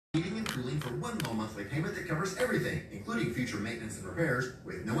cooling for one low monthly payment that covers everything, including future maintenance and repairs,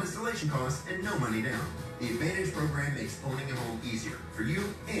 with no installation costs and no money down. The Advantage program makes owning a home easier for you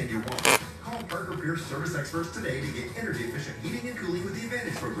and your wallet. Call Parker Pierce Service Experts today to get energy-efficient heating and cooling with the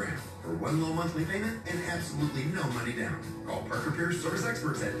Advantage program for one low monthly payment and absolutely no money down. Call Parker Pierce Service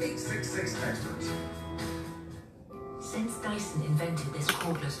Experts at 866-EXPERTS. Since Dyson invented this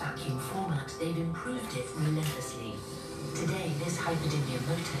cordless vacuum format, they've improved it relentlessly. Today, this hyperdymium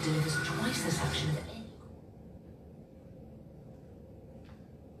motor delivers twice the suction of any.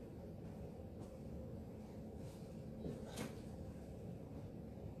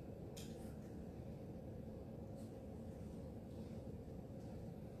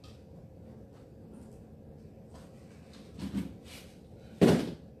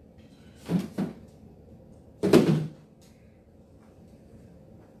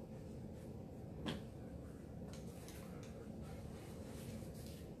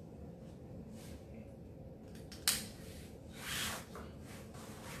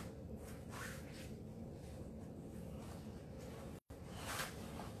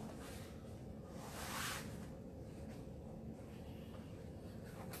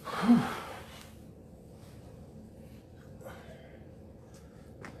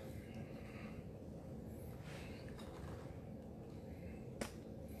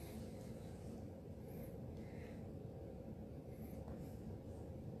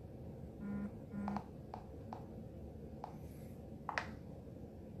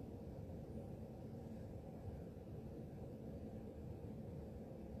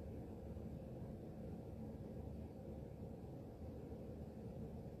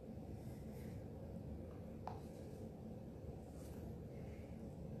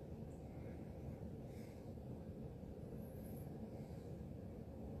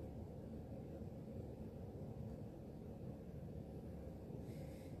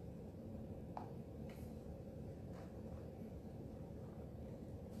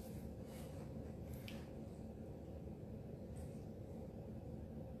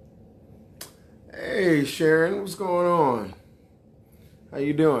 Hey Sharon, what's going on? How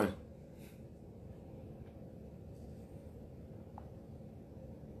you doing?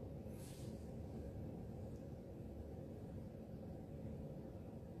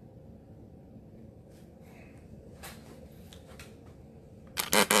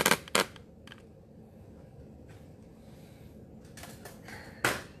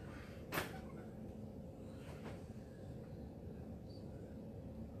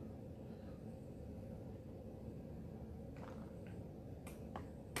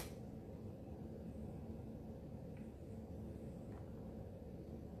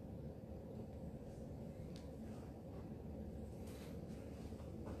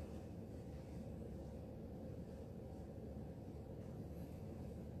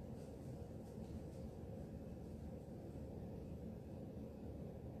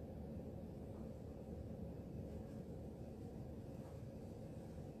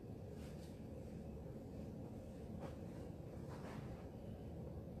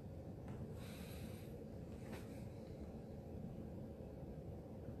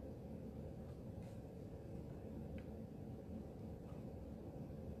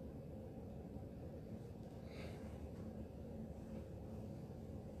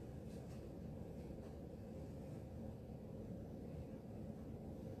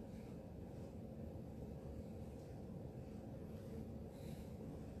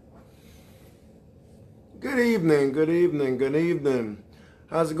 Good evening, good evening, good evening.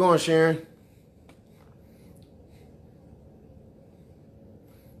 How's it going, Sharon?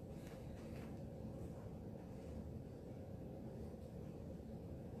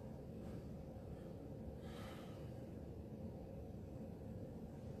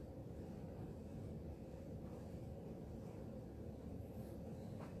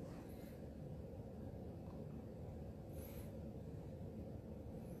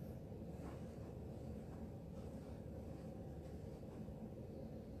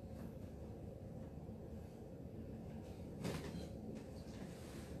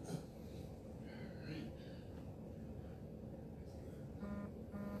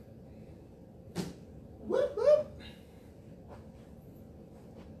 Whoop, whoop.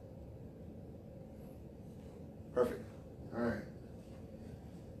 Perfect. All right.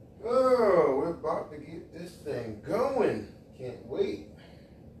 Oh, we're about to get this thing going. Can't wait.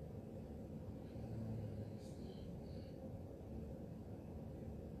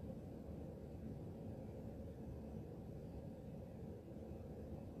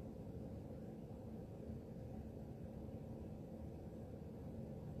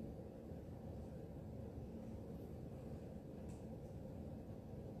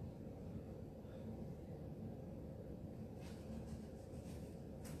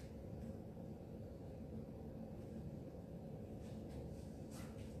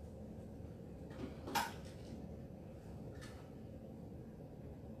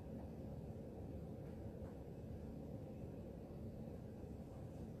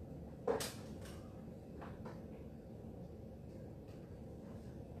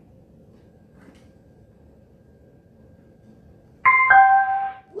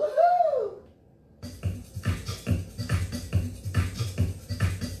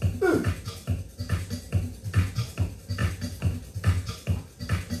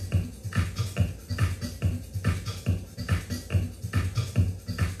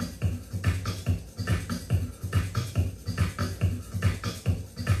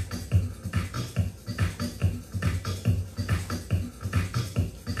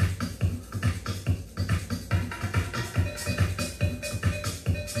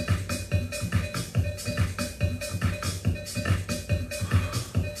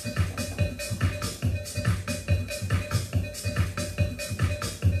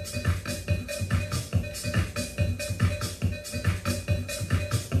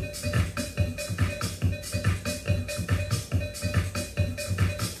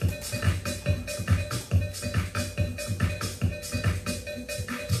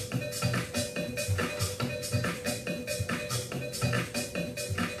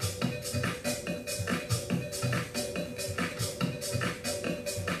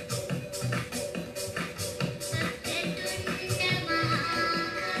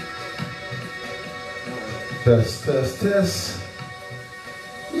 Test, test, test.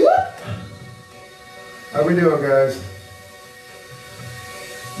 Yep. How we doing, guys?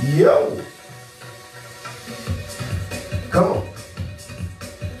 Yo. Come on.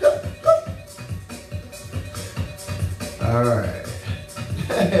 All right.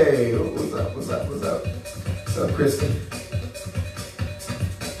 Hey, what's up, what's up, what's up? What's up, Kristen?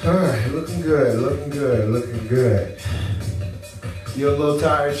 All right, looking good, looking good, looking good. You a little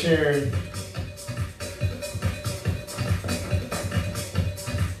tired, Sharon?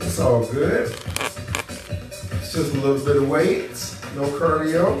 It's all good. It's just a little bit of weights, no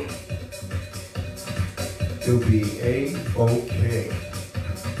cardio. It'll be A-okay.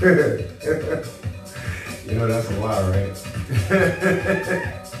 You know, that's a lot, right?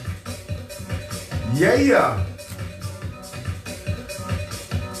 Yeah.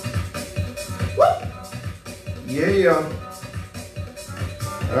 What? Yeah.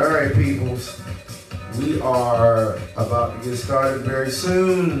 All right, peoples. We are about to get started very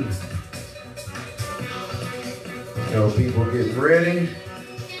soon. You know, people getting ready.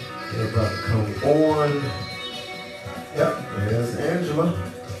 They're about to come on. Yep, there's Angela.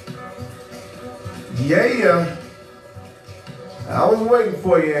 Yeah. I was waiting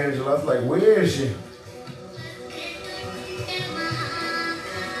for you, Angela. I was like, where is she?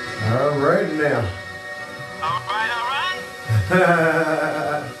 All right now. All right.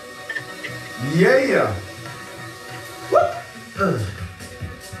 Yeah. What?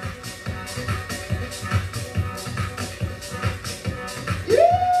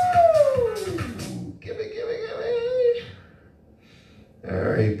 Give me. All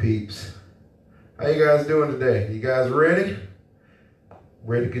right, peeps. How you guys doing today? You guys ready?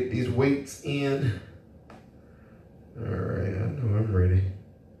 Ready to get these weights in? All right, I know I'm ready.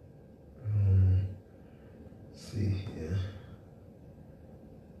 Let's see here.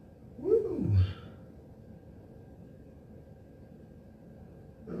 Woo!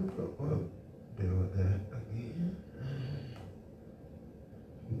 I'll deal with that again.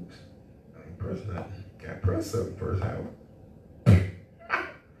 Oops, I ain't pressed nothing. Gotta press something first, Howard.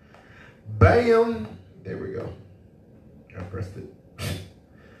 Bam! There we go. I pressed it.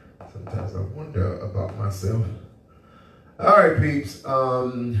 Sometimes I wonder about myself. All right, peeps.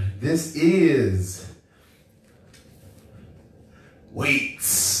 This is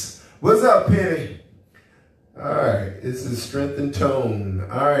weights. What's up, Penny? All right, this is strength and tone.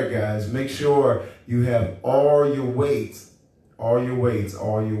 All right, guys, make sure you have all your weights. All your weights.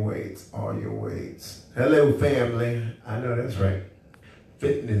 Hello, family. I know that's right.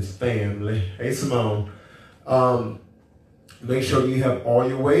 Fitness family. Hey, Simone. Make sure you have all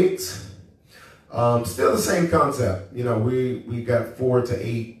your weights. Still the same concept. You know, we got 4 to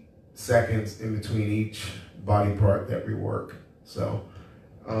 8 seconds in between each body part that we work. So,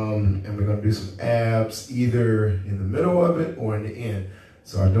 and we're gonna do some abs either in the middle of it or in the end.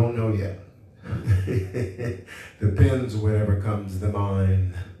 So I don't know yet. Depends whatever comes to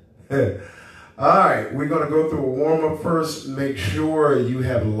mind. All right, we're gonna go through a warm-up first. Make sure you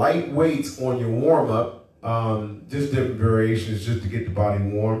have light weights on your warm-up. Just different variations just to get the body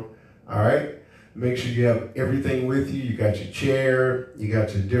warm. All right. Make sure you have everything with you. You got your chair, you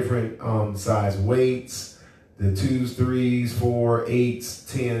got your different size weights, the 2s, 3s, 4, 8s,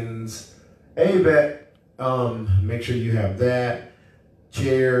 10s. Hey, Bet, make sure you have that.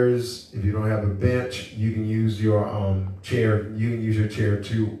 Chairs, if you don't have a bench, you can use your chair. You can use your chair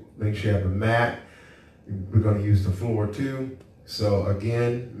too. Make sure you have a mat. We're gonna use the floor too. So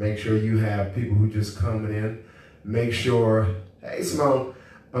again, make sure you have people who just coming in. Make sure, hey Simone,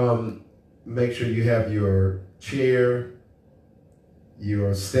 make sure you have your chair,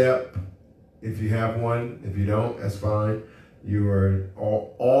 your step, if you have one. If you don't, that's fine.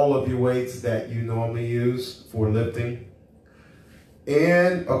 All of your weights that you normally use for lifting.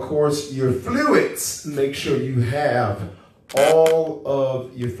 And of course, your fluids. Make sure you have all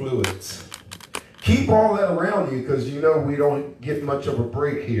of your fluids. Keep all that around you because you know we don't get much of a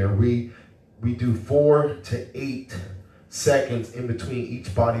break here. We do 4 to 8 seconds in between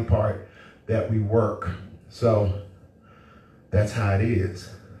each body part that we work. So that's how it is.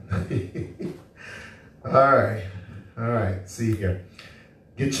 All right, see here.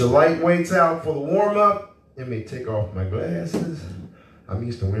 Get your light weights out for the warm up. Let me take off my glasses. I'm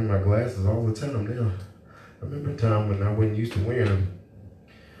used to wearing my glasses all the time now. I remember a time when I wasn't used to wearing them.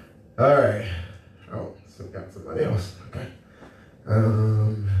 All right. Oh, so got somebody else. Okay.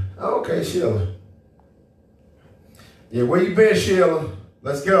 Okay, Sheila. Yeah, where you been, Sheila?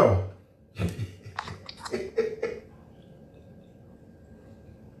 Let's go.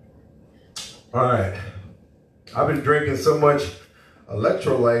 All right. I've been drinking so much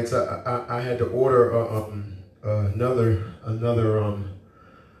electrolytes. I had to order I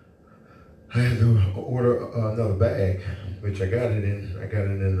had to order another bag, which I got it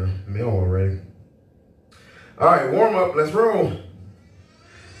in the mail already. All right, warm up, let's roll.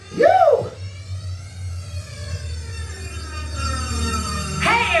 Yo!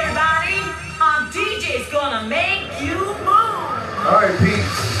 Hey everybody, DJ's gonna make you move. All right, Pete.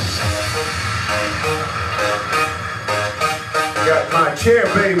 Got my chair,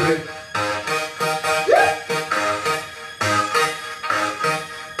 baby. Yeah.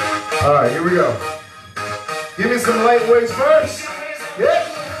 All right, here we go. Give me some lightweights first. Yeah.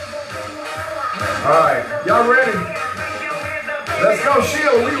 All right, y'all ready? Let's go,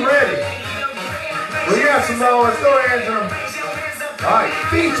 Sheila, we ready. Well, you have some more, let's go, Angela. All right,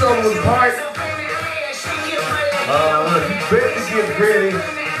 feet over the part. You better get ready.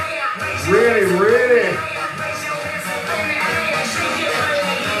 Ready.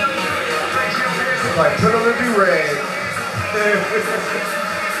 Like, put on the do-rag.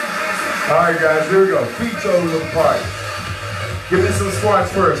 All right, guys, here we go. Feet over the part. Give me some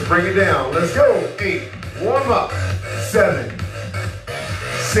squats first. Bring it down. Let's go. 8. Warm up. 7.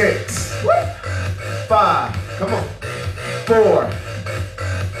 6. 5. Come on. 4.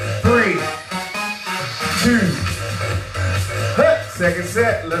 3. 2. Second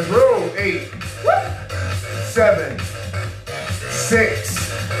set. Let's roll. 8. 7. 6.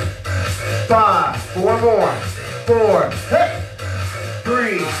 5. 4 more. 4.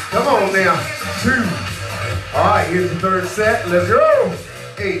 3. Come on now. 2. All right, here's the third set. Let's go.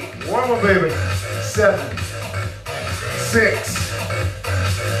 8. Warm up, baby. 7. 6.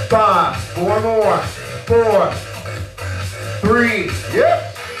 5. 4 more. 4. 3.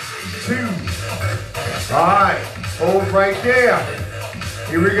 Yep. 2. All right. Hold right there.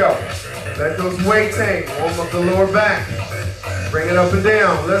 Here we go. Let those weights hang. Warm up the lower back. Bring it up and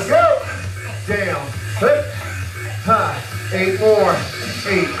down. Let's go. Down. High. 8 more.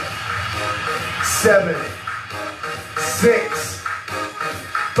 8. 7. 6.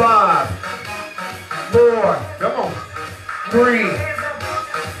 5. 4. Come on. 3.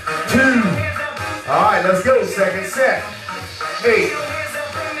 2. All right, let's go. Second set. 8.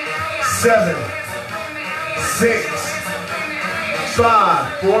 7. 6.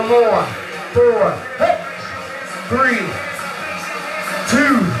 5. 4 more. 4. 3. 2.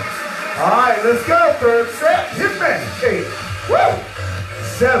 All right, let's go. Third set. Hit me. 8. Woo.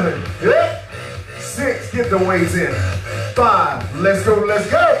 7. Yep. 6. Get the weights in. 5. Let's go.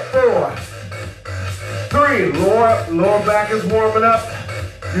 4. 3. Lower back is warming up.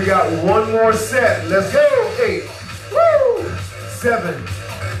 You got one more set. Let's go. 8. Woo. 7.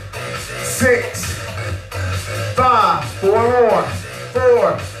 6. 5. 4 more.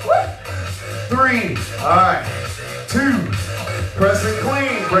 4. 3. All right. 2. Press and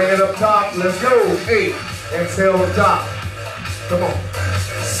clean. Bring it up top. Let's go. 8. Exhale up top. Come on.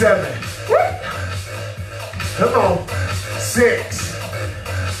 7. Come on. 6.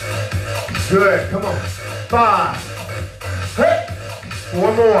 Good. Come on. 5.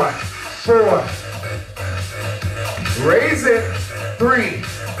 4 more. 4. Raise it. 3.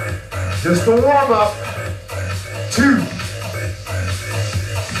 Just the warm up. 2.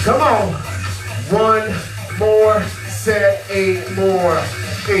 Come on. 1 more set. 8 more.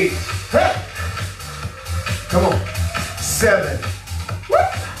 8. Come on. 7.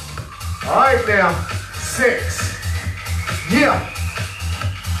 All right now. 6. Yeah.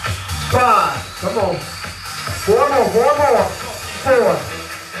 5. Come on. 4 more. 4 more. 4.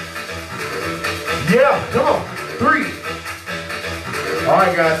 Yeah. Come on. 3. All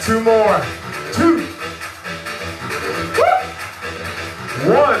right, guys. 2 more. 2.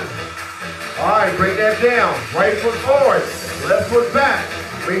 1. All right, break that down. Right foot forward. Left foot back.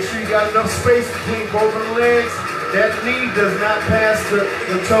 Make sure you got enough space between both of the legs. That knee does not pass the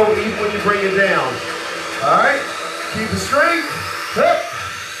toe even when you bring it down. All right, keep it straight.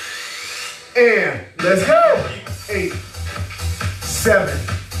 And let's go. 8, 7,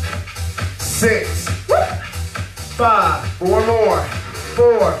 6, 5, 4 more.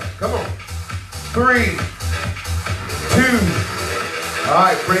 4, come on. 3, 2. All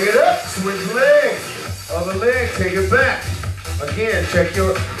right, bring it up. Switch legs. Other leg, take it back. Again, check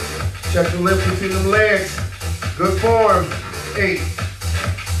your lift between the legs. Good form. 8,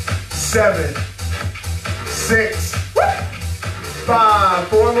 7, 6, 5,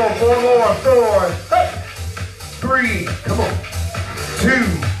 4 more, 4 more, 4, 3, come on, 2,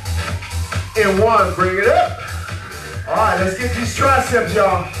 and 1, bring it up. All right, let's get these triceps,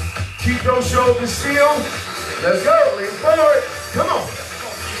 y'all. Keep those shoulders still. Let's go, lean forward, come on.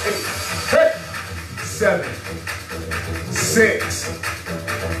 8, 7, 6,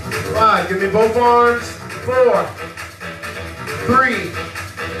 5, give me both arms. 4, 3,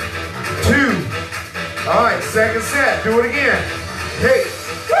 2. All right, second set. Do it again. 8,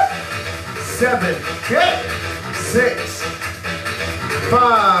 7, 6,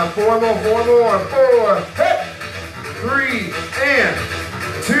 5. 4 more, 4 more. 4, 3, and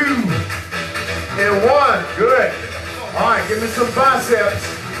 2, and 1. Good. All right, give me some biceps.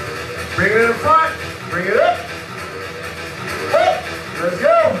 Bring it in the front. Bring it up. Up. Let's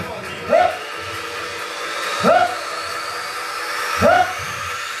go. Up. Up.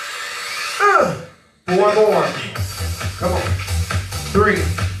 Up. 4 more. Come on. 3,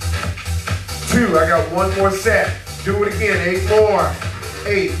 2. I got 1 more set. Do it again. 8 more.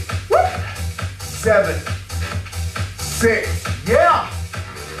 8. 7. 6. Yeah.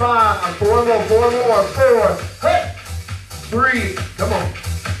 5. 4 more. 4 more. 4. 3. Come on.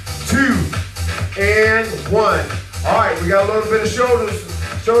 2 and 1. All right, we got a little bit of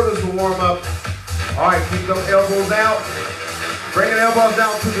shoulders to warm up. All right, keep those elbows out. Bring the elbows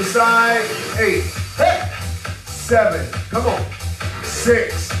out to the side. 8, 7, come on.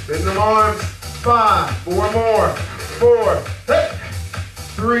 6, bend them arms. 5, 4 more. 4,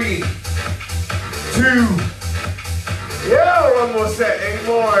 3, 2. Yeah, 1 more set. 8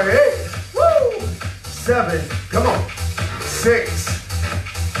 more. 8, woo. 7, come on. 6,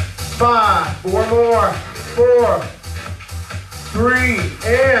 5, 4 more. 4, 3,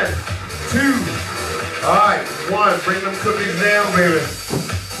 and 2. All right, 1. Bring them cookies down, baby.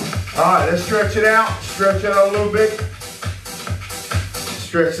 All right, let's stretch it out. Stretch it out a little bit.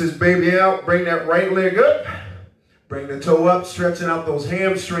 Stretch this baby out. Bring that right leg up. Bring the toe up. Stretching out those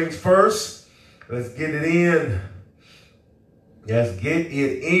hamstrings first. Let's get it in. Let's get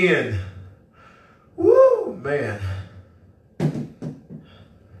it in. Woo, man.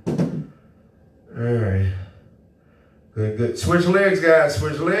 All right. Good, good. Switch legs, guys.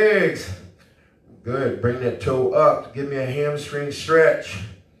 Switch legs. Good. Bring that toe up. Give me a hamstring stretch.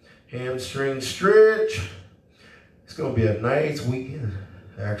 Hamstring stretch. It's going to be a nice weekend.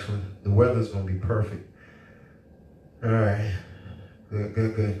 Actually, the weather's going to be perfect. All right. Good,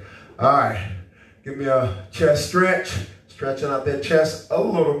 good, good. All right. Give me a chest stretch. Stretching out that chest a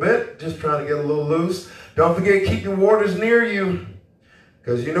little bit. Just trying to get a little loose. Don't forget, keep your waters near you.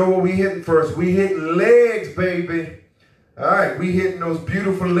 Because you know what we hitting first? We hitting legs, baby. All right, we hitting those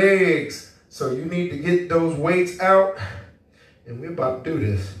beautiful legs. So you need to get those weights out. And we're about to do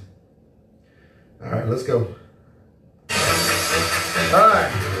this. All right, let's go. All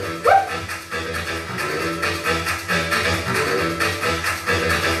right.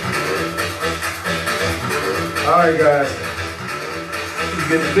 All right, guys. Let's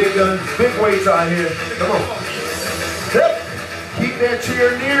get the big guns, big weights out here. Come on. Keep that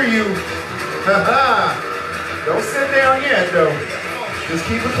chair near you. Don't sit down yet, though. Just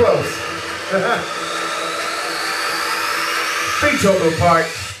keep it close. Feet shoulder apart.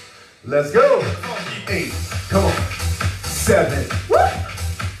 Let's go. 8. Come on. 7.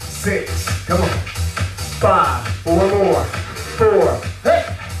 6. Come on. 5. 4 more. 4.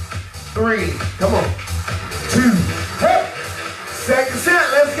 3. Come on. 2. Second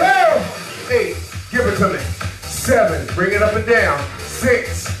set. Let's go. 8. Give it to me. 7. Bring it up and down.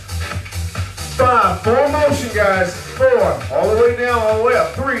 6. 5. 4 motion, guys. 4. All the way down, all the way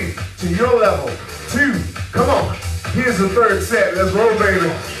up. 3. To your level. 2. Come on. Here's the third set. Let's roll, baby.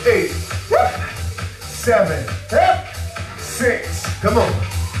 8. 7. 6. Come on.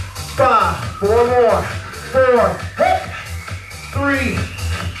 5. 4 more. 4. 3.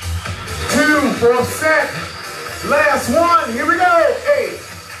 2. Fourth set. Last one. Here we go. 8.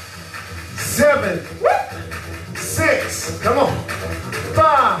 7. 6. Come on.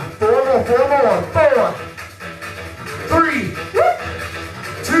 5. 4 more. 4 more. 4. 3.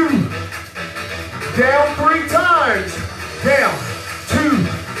 2. Down 3 times. Down. 2.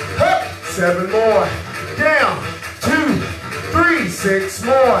 7 more. Down. 2. 3. 6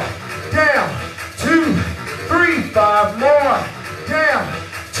 more. Down. 2. 3. 5 more. Down.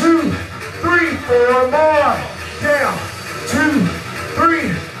 2. 3. 4 more. Down. 2.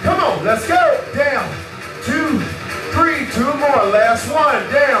 3. Come on. Let's go. Down. 2. 3. 2 more. Last one.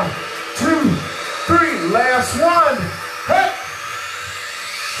 Down. 2. 3. Last one.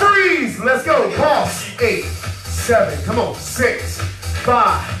 Freeze. Let's go. Pulse. 8. 7. Come on. 6.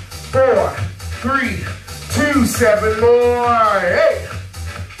 5. 4. 3. 2. 7 more. 8.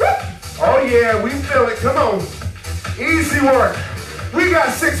 Oh yeah, we feel it. Come on. Easy work. We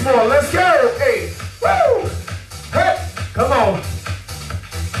got 6 more. Let's go. 8. Woo. Hey. Come on.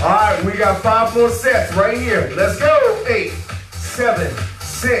 All right, we got 5 more sets right here. Let's go. 8, 7,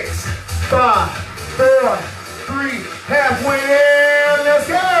 6, 5, 4, 3. Halfway there. Let's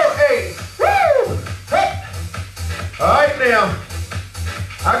go. 8. Woo. Hey. All right now.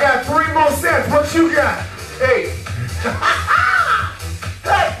 I got 3 more sets. What you got? 8.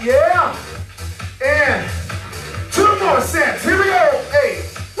 Hey, yeah. And 2 more sets. Here we go. 8.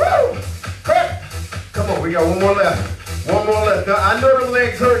 Woo. Hey. Come on, we got 1 more left. 1 more left. Now, I know them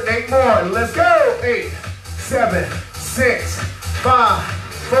legs hurt. 8 more. Let's go. 8, 7, 6, 5,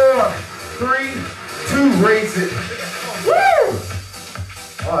 4, 3, 2. Raise it. Woo.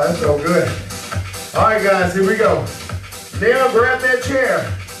 Oh, that felt good. All right, guys, here we go. Now grab that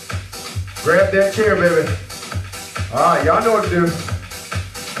chair. Grab that chair, baby. All right, y'all know what to do.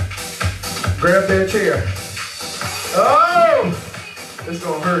 Grab that chair. Oh, it's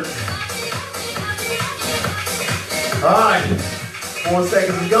gonna hurt. All right, 4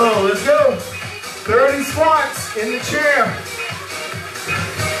 seconds is gone. Let's go. 30 squats in the chair.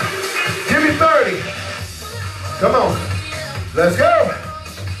 Give me 30. Come on. Let's go.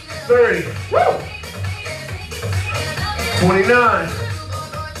 30. Woo. 29.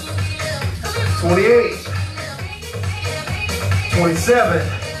 28. 27.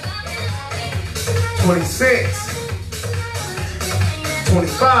 26.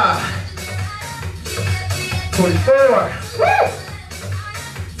 25. 24. Woo.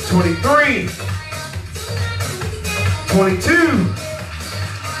 23. 22.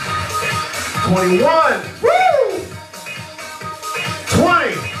 21. Woo.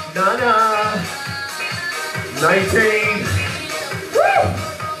 20. 19. Woo.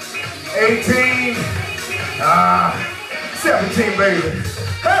 18. 17, baby.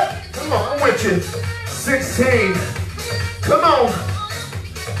 Hey, come on, I'm with you. 16. Come on.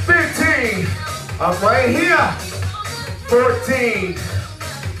 15. I'm right here. 14.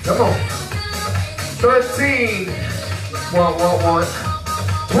 Come on. 13. 1.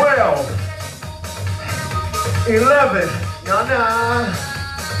 12. 11.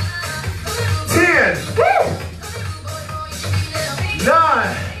 10. Woo!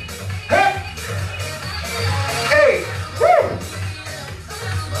 9. Hey. 8. Woo!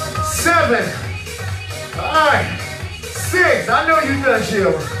 7. All right. 6. I know you done,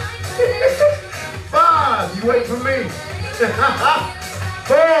 Sheila. 5. You wait for me. 4.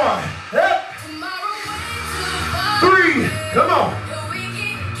 Hey. 3. Come on.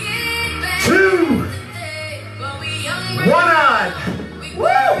 2. 1. Woo!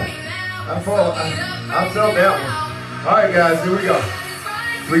 I felt that one. All right, guys, here we go.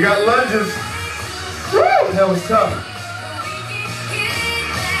 We got lunges. Woo! That was tough.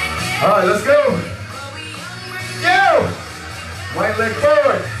 All right, let's go. Go! Right leg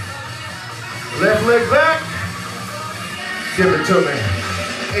forward. Left leg back. Give it to me.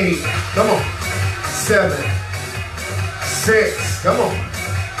 8. Come on. 7. 6. Come on.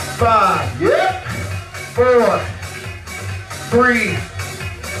 5. Yep. 4. 3.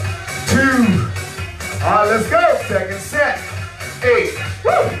 2. All right, let's go. Second set. 8.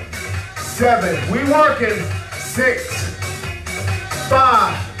 Woo. 7. We working. 6.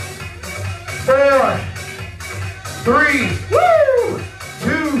 5. 4. 3. Woo. 2.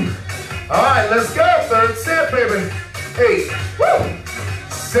 All right, let's go. Third set, baby. 8. Woo.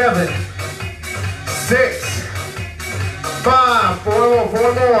 7. 6. 5. 4 more.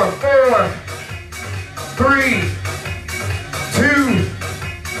 4 more. 4. 3. 2.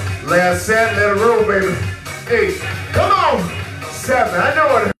 Last set, let it roll, baby. 8. Come on. 7. I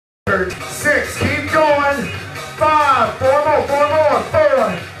know it hurt. 6. Keep going. 5. 4 more. 4 more.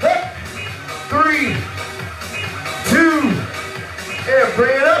 4. 3. 2. And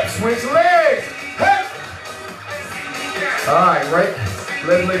bring it up. Switch legs. All right, right.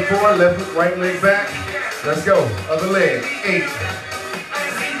 Left leg forward. Right leg back. Let's go. Other leg. 8.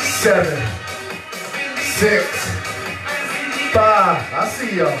 7. 6. 5. I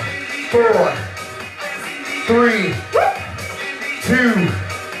see y'all. 4. 3. 2.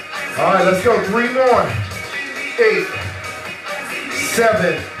 All right, let's go. 3 more. 8.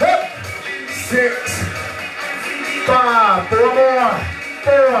 7. 6. 5. 4 more.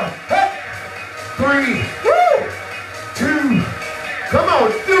 4. 3. 2. Come on,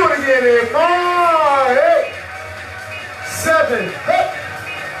 do it again here. 4. 8. 7.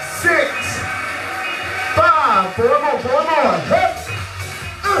 6. 5. 4 more. 4 more.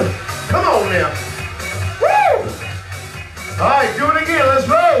 Come on now. Woo! All right, do it again. Let's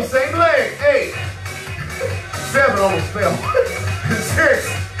roll. Same leg. 8. 7 almost fell. 6.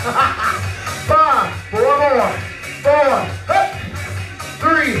 5. 4 more. 4.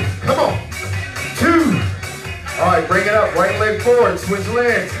 3. Come on. 2. All right, bring it up. Right leg forward. Switch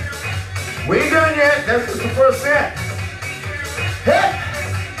legs. We ain't done yet. That's just the first set.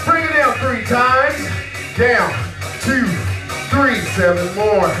 Bring it down 3 times. Down. 2. 3. 7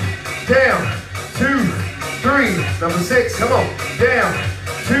 more. Down. 2. 3, number 6, come on, down,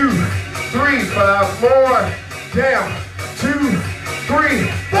 2, 3, 5 more, down, 2, 3,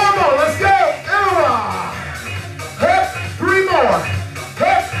 4 more, let's go, hep, 3 more,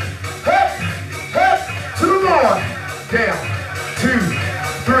 hep, hep, hep, 2 more, down, 2,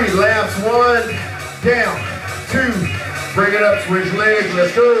 3, last 1, down, 2, bring it up, switch legs,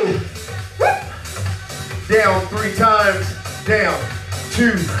 let's go, down 3 times, down,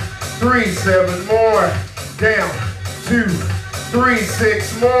 2, 3, 7 more, down, 2, 3,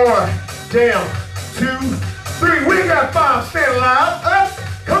 6 more, down, 2, 3, we got 5, stand alive, up,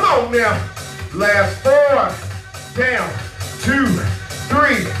 come on now, last 4, down, 2,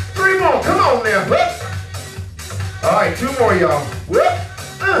 3, 3 more, come on now, up. All right, 2 more y'all,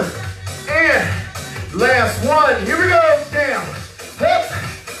 and last 1, here we go, down, up,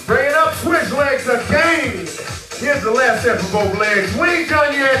 bring it up, switch legs again. Here's the last set for both legs. We ain't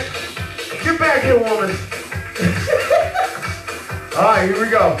done yet. Get back here, woman. All right, here we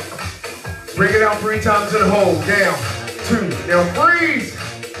go. Bring it out 3 times in a hold. Down, 2. Now freeze.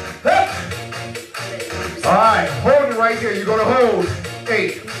 Up. All right, hold it right there. You're gonna hold.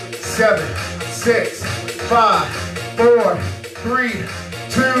 8, 7, 6, 5, 4, 3,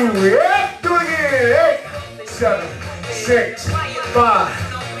 2. Yep, do it again. 8, 7, 6, 5,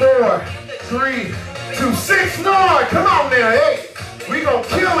 4, 3, 2, 6 more. Come on now. 8. We gonna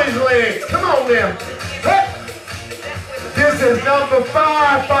kill these legs. Come on now. Hey. This is number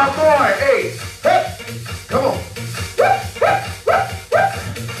 5. 5 more. 8. Hey. Come on.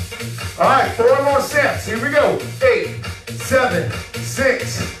 All right, 4 more sets. Here we go. 8, 7,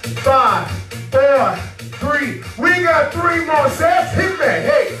 6, 5, 4, 3. We got 3 more sets. Hit me.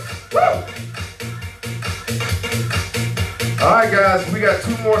 Hey. Woo. All right, guys. We got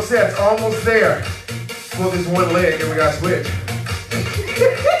 2 more sets. Almost there. For this one leg, and we got to switch.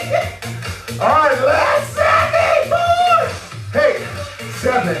 All right, last 7 more. Hey,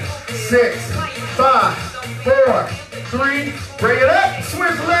 7, 6, 5, 4, 3. Bring it up.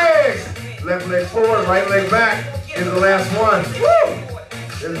 Switch legs. Left leg forward, right leg back. Is the last one. Woo!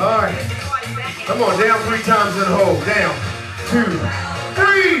 It's hard. Come on, down 3 times in a hold. Down, 2,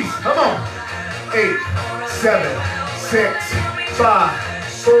 3. Come on. 8, 7, 6, 5,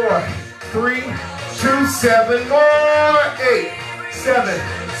 4, 3, 2, 7 more. 8, 7,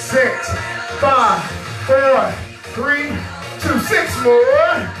 6, 5, 4, 3, 2, 6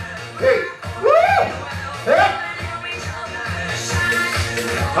 more. 8. Woo! Yep.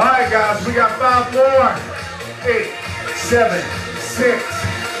 All right, guys, we got 5 more. 8, 7, 6,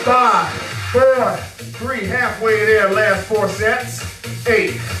 5, 4, 3. Halfway there, last 4 sets.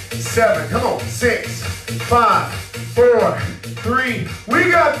 8, 7, come on, 6, 5, 4, 3. We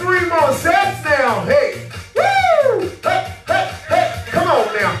got 3 more sets now. Hey, woo! Hey, hey, hey. Come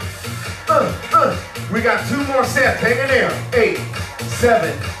on now. We got 2 more sets. Hang in there. 8,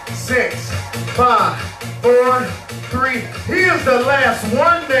 7, 6, 5, 4, 3. Here's the last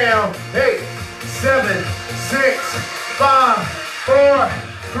one now. 8, 7, 6, 5, 4,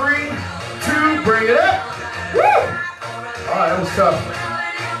 3, 2. Bring it up. Woo! All right, that was tough.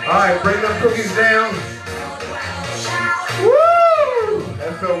 All right, bring them cookies down. Woo!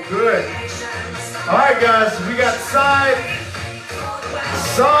 That felt good. All right, guys, we got side,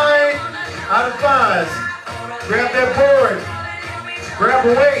 out of 5s. Grab that board. Grab a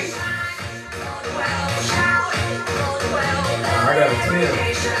weight. I got a 10.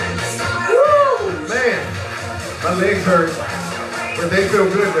 Woo! Man, my legs hurt, but they feel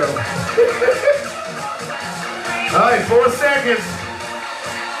good though. All right, 4 seconds.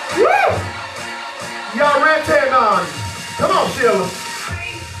 Woo! Y'all red on. Come on, Sheila.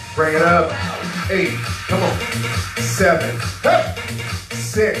 Bring it up. 8. Come on. 7. Hup.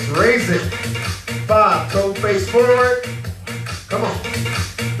 6. Raise it. 5. Toe face forward. Come on.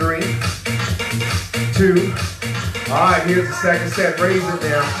 3. 2. All right, here's the second set. Raise it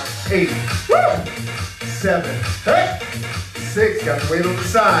now. 8. Woo! 7. Hup. 6. Got the weight on the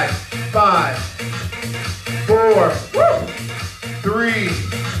side. 5. 4. Woo! 3.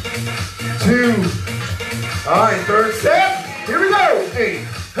 2. All right, third set. Here we go. 8,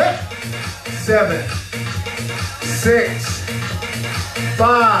 7, 6,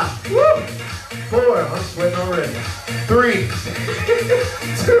 5, woo, 4. I'm sweating already. 3,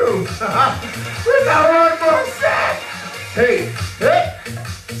 2. We got 1 more set. 8,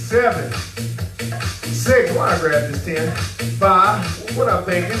 7, 6. Why I grab this 10? 5. What I'm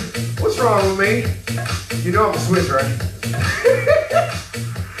thinking? What's wrong with me? You know I'm a switch, right?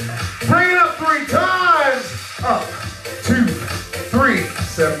 Bring it up 3 times. Up, 2, 3,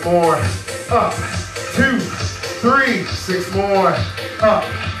 7 more. Up, 2, 3, 6 more. Up,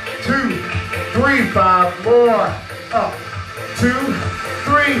 2, 3, 3, 5 more. Up, 2,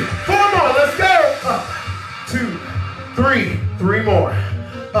 3, 4 more. Let's go. Up, 2, 3, 3 more.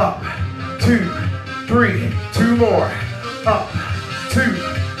 Up, 2, 3, 2 more. Up, 2,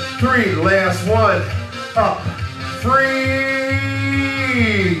 3. Last one. Up, freeze.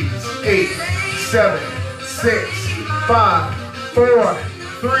 8, 7, 6, 5, 4,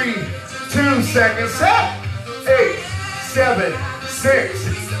 3, 2 seconds. Set. 8, 7,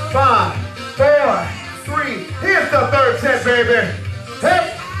 6, 5, 4, 3. Here's the third set, baby.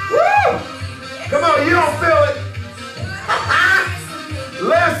 Hey, woo! Come on, you don't feel it.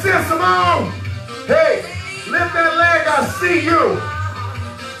 Last set, Simone. Hey, lift that leg, I see you.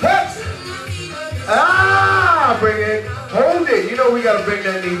 Hey. Ah, bring it. Hold it. You know we got to bring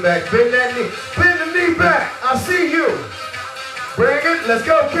that knee back. Bend that knee. Bend the knee back. I see you. Bring it. Let's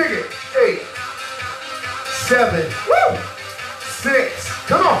go. Kick it. 8, 7, woo! 6.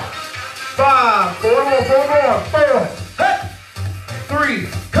 Come on. 5. 4 more. 4 more. 4. Hey. 3.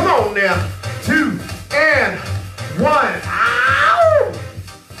 Come on now. 2 and 1. Ow!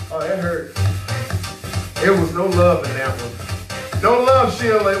 Oh, that hurt. There was no love in that one. No love,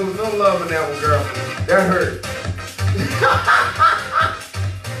 Sheila. There was no love in that one, girl. That hurt.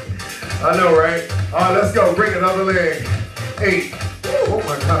 I know, right? All right, let's go. Bring another leg. 8. Oh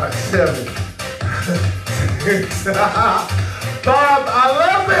my God. 7. 6. 5. I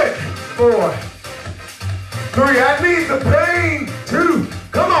love it. 4. 3. I need the pain. 2.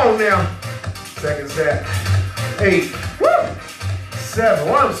 Come on now. Second set. 8. Woo. 7.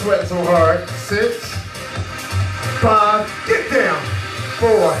 Why I'm sweating so hard? 6. 5. Get down.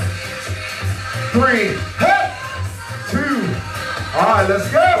 4. 3. Hey. 2. All right, let's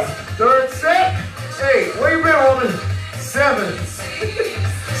go. Third set. 8. Where you been, woman? 7. 6.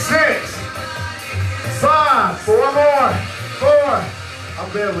 5. 4 more. 4. I'm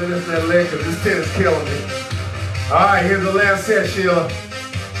better with that leg because this tennis is killing me. All right, here's the last set, Sheila.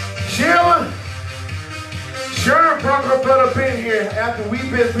 Sheila, Sharon brought her butt up in here after we've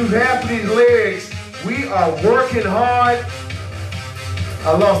been through half of these legs. We are working hard.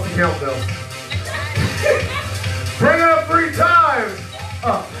 I lost the count though. Bring it up 3 times.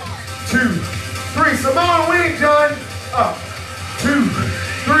 Up, 2, 3. Simone, we ain't done. Up, 2,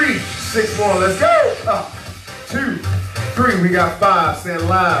 3. 6 more. Let's go. Up, 2, 3. We got 5. Stand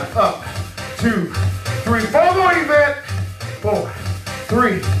live. Up, 2, 3. 4 more, Yvette. 4,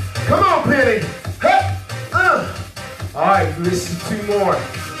 3. Come on, Penny. Hey. All right, this is 2 more.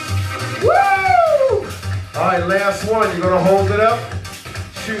 Woo! All right, last one. You're gonna hold it up.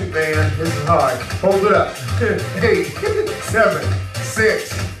 Shoot, man. This is hard. Hold it up. 8, 7,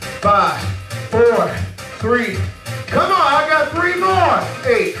 6, 5, 4, 3. Come on, I got 3 more.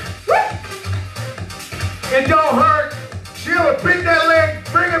 8. It don't hurt. Sheila, pick that leg.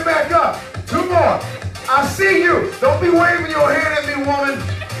 Bring it back up. 2 more. I see you. Don't be waving your hand at me, woman.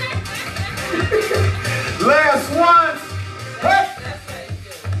 Last one. Hey.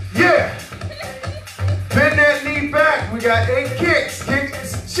 Yeah. Bend that knee back. We got 8 kicks.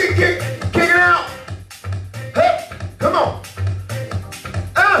 Kick it out. Hey. Come on.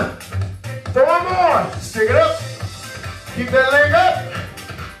 4 more. Stick it up. Keep that leg up.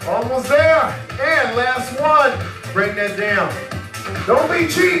 Almost there. And last one. Bring that down. Don't be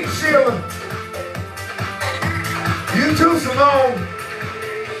cheating, Sheila. You too, Simone.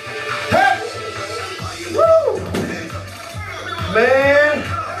 Hey! Woo! Man.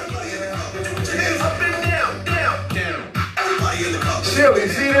 Sheila, you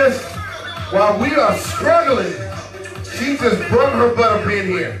see this? While we are struggling, she just brought her butt up in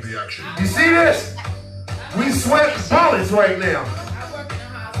here. You see this? We sweat bullets right now.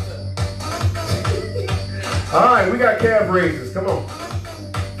 All right, we got calf raises. Come on.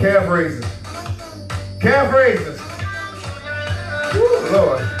 Calf raises. Calf raises. Woo,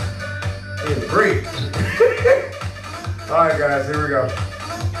 Lord. It's great. All right, guys, here we go.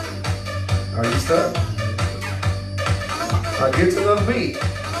 Are you stuck? All right, get to another beat.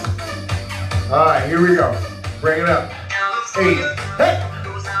 All right, here we go. Bring it up. 8. Hey.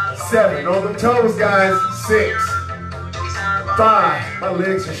 7. On the toes, guys. 6. 5. My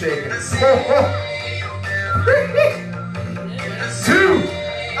legs are shaking. 2.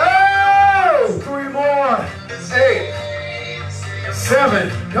 Oh! 3 more. 8.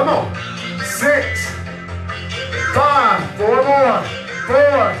 7. Come on. 6. 5. 4 more.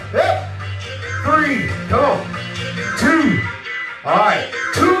 4. Yep. 3. Come on. 2. All right.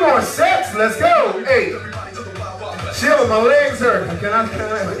 2 more sets. Let's go. 8. Sheila, my legs hurt. Can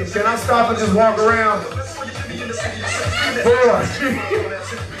I stop and just walk around? 4.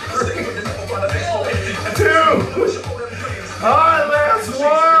 2. All right, last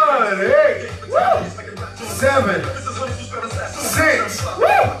one. 8, woo, 7, 6,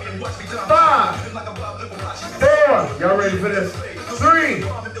 woo, 5, 4, y'all ready for this? 3,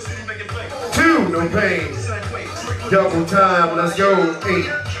 2, no pain. Double time, let's go. 8,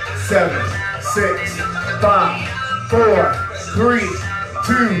 7, 6, 5, 4, 3,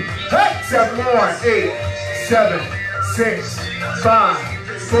 2, hey, 7 more. 8, 7, 6, 5,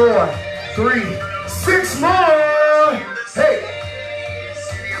 4, 3, 6 more. Hey,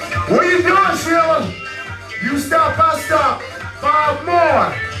 what are you doing, Sheila? You stop, I stop. 5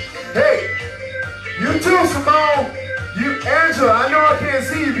 more. Hey, you too, Simone. You, Angela, I know I can't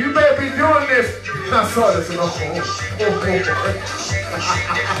see you. You better be doing this. I saw this. Woo!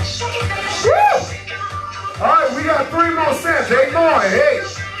 All right, we got 3 more sets. 8 more. Hey,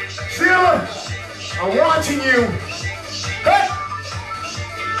 Sheila, I'm watching you. Hey,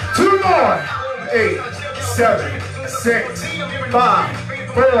 2 more. 8, 7, 6, 5,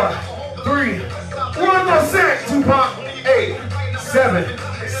 4, 3. 1 more set. Tupac. 8, 7,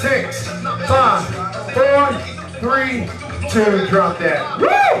 6, 5, 4, 3, 2. Drop that. Woo!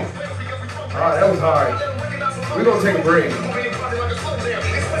 All right, that was hard. We're gonna take a break.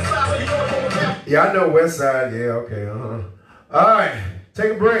 Yeah, I know West Side. Yeah, okay, All right,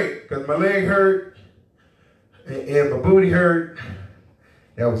 take a break because my leg hurt and my booty hurt.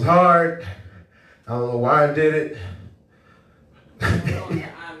 That was hard. I don't know why I did it.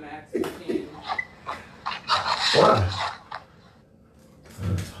 Why?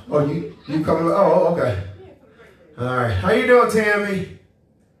 Oh, you coming? Oh, okay. All right. How you doing, Tammy?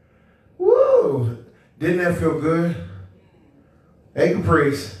 Woo! Didn't that feel good? Hey,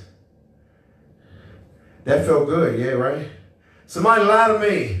 Caprice. That felt good, yeah, right? Somebody lie to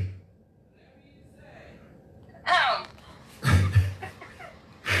me.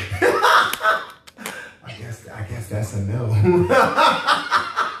 I guess that's a no.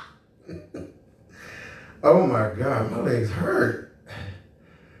 Oh my God, my legs hurt.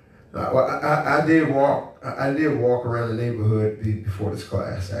 Well, I did walk around the neighborhood before this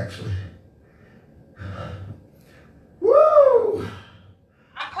class, actually. Woo!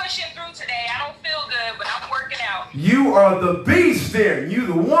 I'm pushing through today. I don't feel good, but I'm working out. You are the beast then. You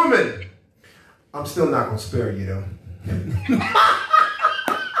the woman. I'm still not gonna spare you though.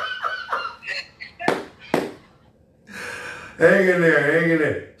 Hang in there, hang in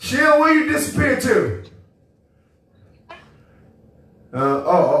there. Sheila, where you disappear to?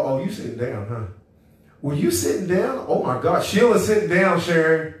 Oh, you sitting down, huh? Were you sitting down? Oh my God, Sheila's sitting down,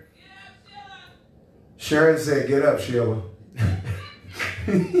 Sharon. Sharon said, get up, Sheila.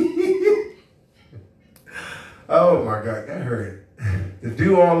 Oh my God, that hurt. To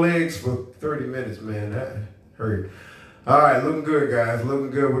do all legs for 30 minutes, man, that hurt. All right, looking good, guys, looking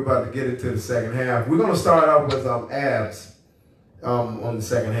good. We're about to get into the second half. We're gonna start off with abs on the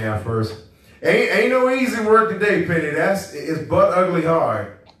second half first. Ain't no easy work today, Penny. It's butt ugly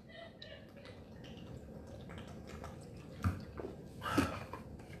hard.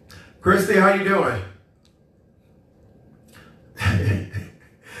 Christy, how you doing?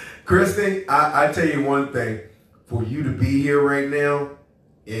 Christy, I tell you one thing. For you to be here right now,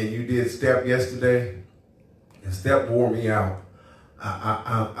 and you did step yesterday, and step wore me out.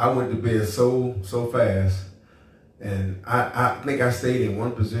 I went to bed so fast. And I think I stayed in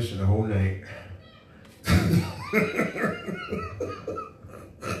one position the whole night.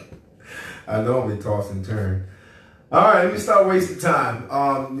 I normally toss and turn. All right, let me start wasting time.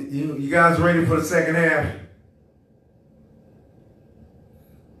 You guys ready for the second half?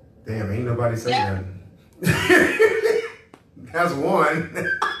 Damn, ain't nobody saying nothing. That's one. Bring it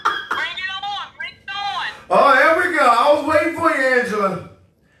on, bring it on. Oh, there we go. I was waiting for you, Angela.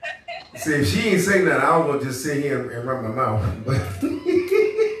 See, if she ain't saying nothing, I was gonna just sit here and run my mouth.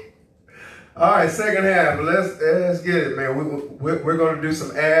 All right, second half. Let's get it, man. We're gonna do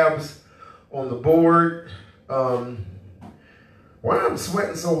some abs on the board. Why I'm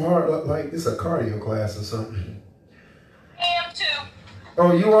sweating so hard? Like it's a cardio class or something. I am too.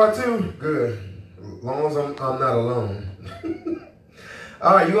 Oh, you are too? Good. As long as I'm not alone.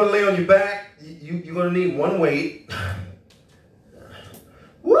 All right, you're gonna lay on your back. You're gonna need one weight.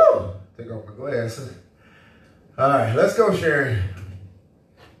 Woo! Take off my glasses. All right, let's go, Sharon.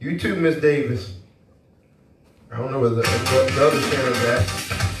 You too, Miss Davis. I don't know where the other Sharon's at.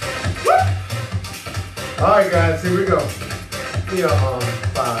 Woo! All right, guys, here we go. Yeah,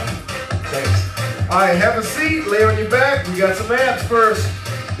 5. Thanks. All right, have a seat. Lay on your back. We got some abs first.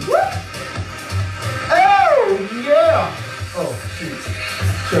 Woo! Oh, yeah. Oh, shoot.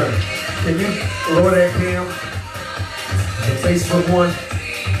 Sharon, can you lower that cam? The Facebook one.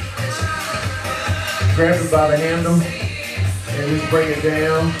 Grab it by the handle and just bring it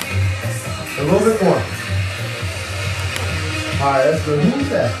down. A little bit more. All right, that's good. Who's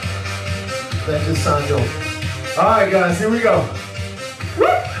that? That just signed on. All right, guys, here we go.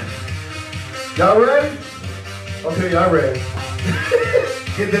 Whoop. Y'all ready? Okay, y'all ready.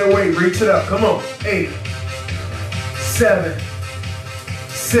 Get that weight, reach it up. Come on. 8, 7,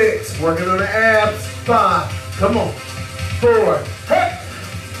 6. Working on the abs. 5. Come on. 4.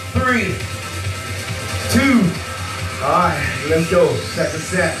 3, 2. All right, let's go. Second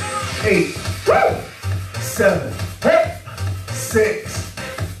set. 8, 7, 6,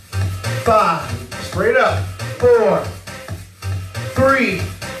 5. Straight up. 4, 3,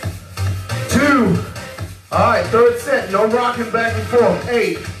 2. All right, third set. No rocking back and forth.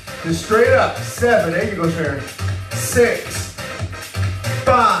 8. Just straight up. 7. There you go, Sharon. 6,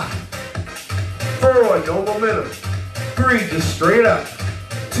 5, 4. No momentum. 3. Just straight up.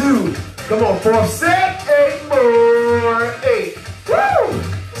 2. Come on, fourth set. 8 more. 8. Woo!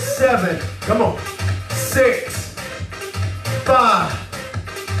 7. Come on. 6, 5,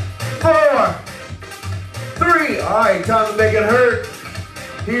 4, 3. All right, time to make it hurt.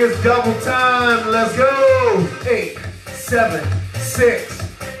 Here's double time. Let's go. 8, 7, 6,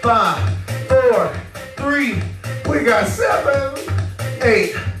 5, 4, 3. We got 7,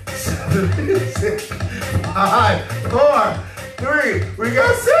 8, 7, 6, 5, 4, 3. We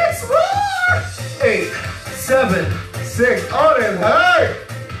got 6 more. 8, 7, 6. Oh, that hurt.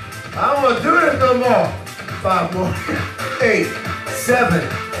 I don't want to do this no more. 5 more. 8, 7,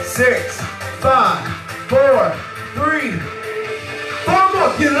 6, 5, 4, 3. 4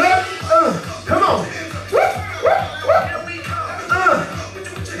 more. Get it up. Come on.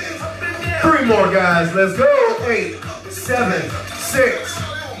 3 more, guys. Let's go. 8, 7, 6,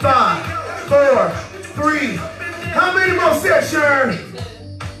 5, 4, 3. How many more sets, Sharon?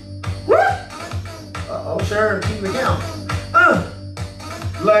 Uh-oh, Sharon, keep the count.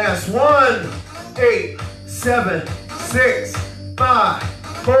 Last one. 8, 7, 6, 5,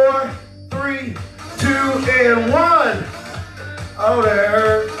 4, 3, 2, and 1. Oh, that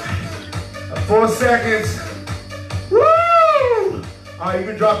hurt. 4 seconds. Woo! All right, you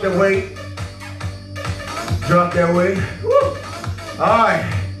can drop that weight. Drop that weight. Woo! All right,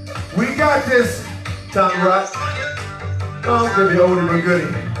 we got this. Time to rock. Oh, I'm gonna be oldie but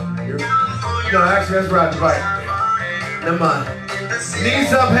goodie. No, actually, let's ride the bike. Never mind.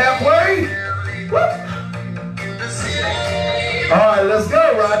 Knees up halfway. Woo! All right, let's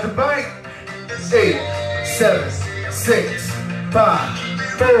go. Ride the bike. 8, 7, 6, 5,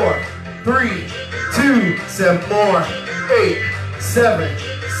 4, 3, 2, 7 more. 8, 7,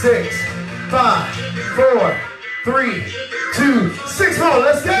 6, 5, 4, 3, 2, 6 more.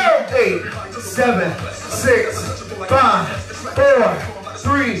 Let's go. 8, 7, 6, 5, 4,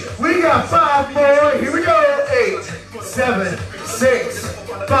 3. We got 5 more. Here we go. 8, 7, 6,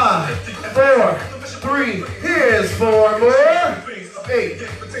 5, 4, 3. Here's 4 more. 8,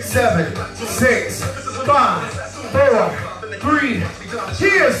 7, 6, 5, 4, 3.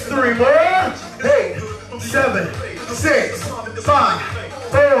 Here's 3 more. 8, 7, 6, 5,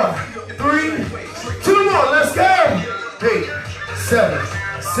 4, 3. 2 more. Let's go. 8, 7,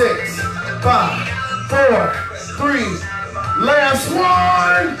 6, 5, 4, 3. Last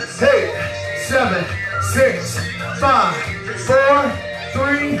one. 8, 7, 6, 5, 4,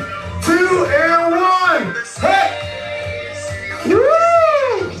 3, 2, and 1. Hey! Woo!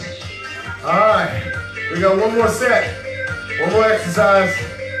 All right. We got one more set. One more exercise.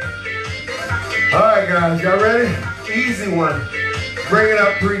 All right, guys. Y'all ready? Easy one. Bring it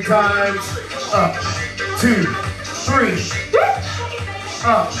up 3 times. Up, 2, 3.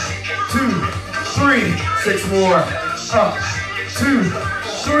 Up, 2, 3. 6 more. Up, 2,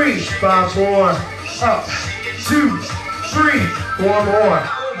 3. 5 more. Up, 2, 3. 4 more.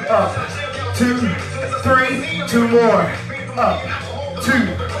 Up, 2, 3. 2 more. Up,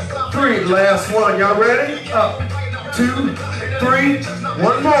 2, 3. Last one. Y'all ready? Up, 2, 3.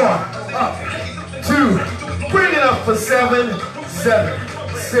 1 more. Up, 2. Bring it up for 7, 7,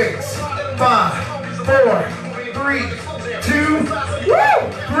 6, 5, 4, 3, 2. Woo!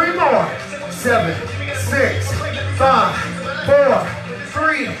 3 more. 7, 6, 5, 4,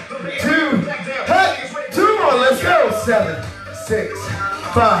 3, 2. Hey! 2 more. Let's go. 7, 6,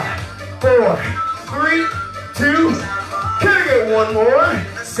 5, 4, 3, 2. Can I get 1 more?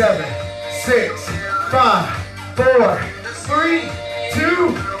 7, 6, 5, 4, 3,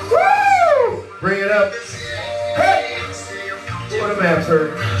 2. Woo! Bring it up. Hey! What the abs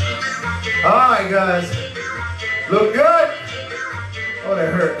hurt. All right, guys. Look good? Oh,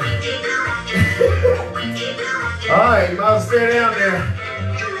 that hurt. All right, you might stay down there.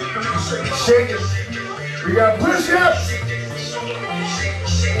 Shake it. We got push-ups.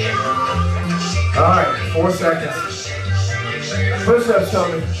 4 seconds. Push-ups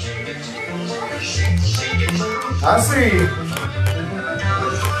coming. I see you.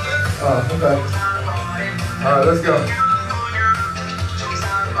 Oh, okay. All right, let's go.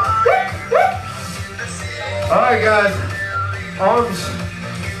 All right, guys. Arms,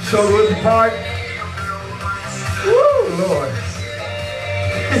 shoulder width apart. Woo, Lord.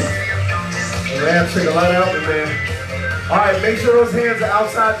 Man, took a lot out of me, man. All right, make sure those hands are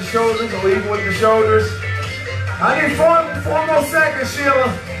outside the shoulders or even with the shoulders. I need four more seconds, Sheila.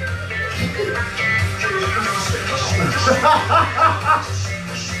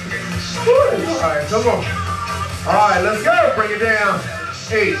 All right, come on. All right, let's go. Bring it down.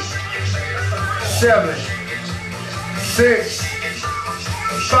 8, 7, 6,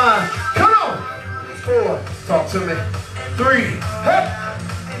 5. Come on. 4. Talk to me. 3.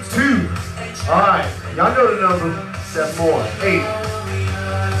 2. All right. Y'all know the number. 7 more. 8,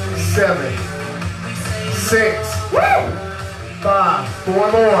 7, 6. Woo! 5.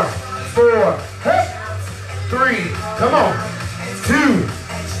 4 more. 4. 3. Come on. 2.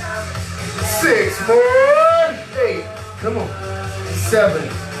 6 more. 8. Come on. 7.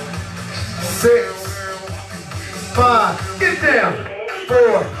 6. 5. Get down.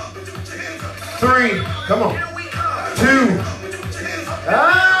 4. 3. Come on. 2.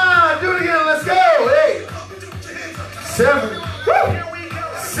 Do it again. Let's go. 8. 7. Woo!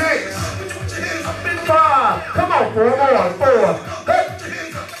 6. 5. Come on. 4 more. 4.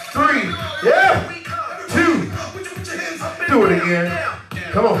 3. Yeah. 2. Do it again.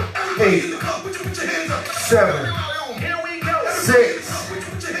 Come on. 8. 7. 6.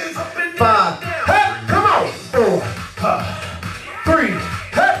 5. Come on. 4. 3.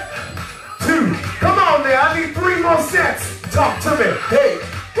 2. Come on there. I need 3 more sets. Talk to me. 8.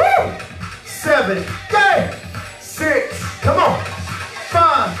 Woo! 7. 6. Come on.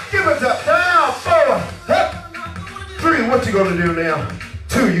 5. Give it up. Down. 4. 3. What you gonna do now?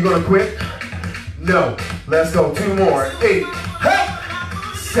 2. You gonna quit? No. Let's go. 2 more. 8.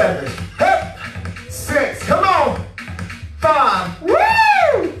 7. 6. Come on. 5.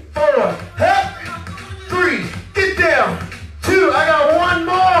 Woo! 4. 3. Get down. 2. I got 1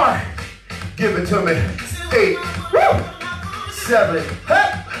 more. Give it to me. 8. Woo! 7.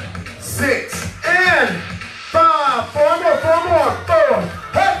 6. And 5. 4 more. 4 more. 4.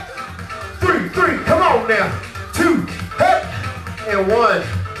 3. 3. Come on now. 2. And 1.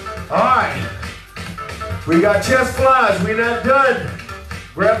 All right. We got chest flies. We're not done.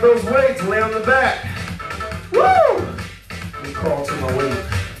 Grab those weights. Lay on the back. Woo! Let me crawl to my weight.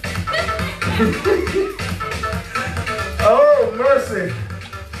 Oh, mercy.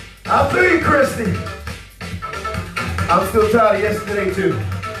 I feel you, Christy. I'm still tired of yesterday too.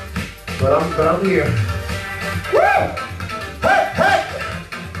 But I'm here. Woo! Hey, hey!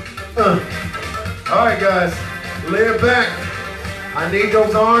 All right, guys. Lay it back. I need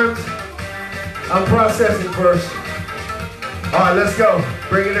those arms. I'm processing first. All right, let's go.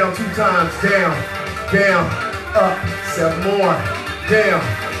 Bring it down 2 times. Down, down, up. 7 more. Down,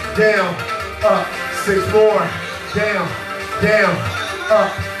 down, up. 6 more. Down, down,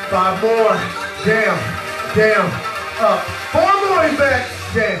 up. 5 more. Down, down, up. 4 more back.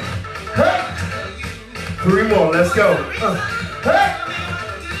 Down. 3 more. Let's go.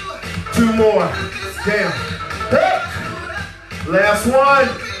 2 more. Down. Last one.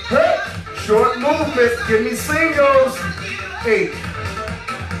 Short movement. Give me singles. 8.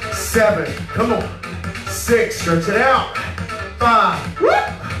 7. Come on. 6. Stretch it out. 5.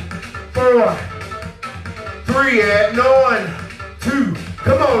 4. 3. Add on. 2.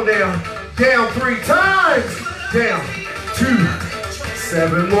 Come on down. Down 3 times. Down. 2.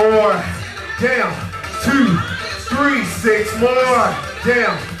 7 more. Down. 2. 3. 6 more.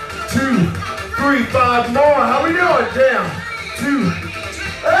 Down. 2. 3. 5 more. How we doing? Down. 2.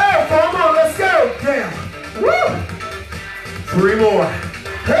 Hey, 4 more. Let's go. Down. Woo! 3 more.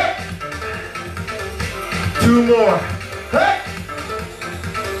 2 more.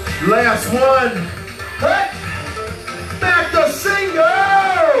 Last one. Back to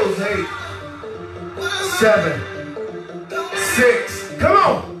singles. 8. 7. 6. Come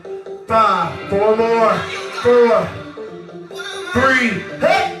on. 5. 4 more. 4. 3.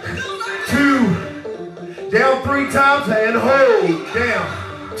 2. Down 3 times and hold. Down.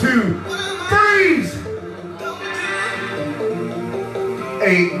 2. Freeze.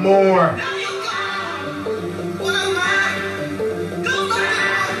 8 more.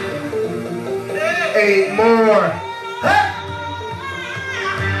 8 more.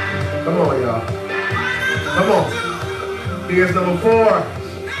 Come on, y'all. Come on. Here's number 4.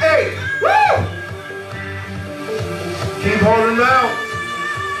 8. Woo! Keep holding them out.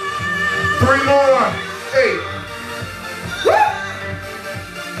 3 more. 8. Woo!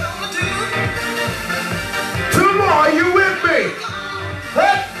 2 more, are you with me?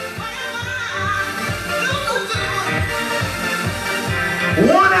 Huh?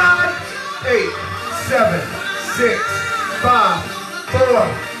 1 out. 8, 7, 6, 5, 4.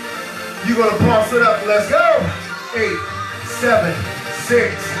 You're gonna pulse it up. Let's go. 8, 7,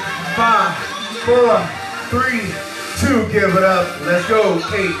 6, 5, 4, 3, 2. Give it up. Let's go.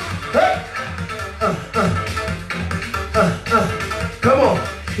 8. Come on.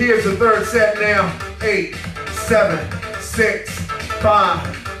 Here's the third set now. 8, 7, 6,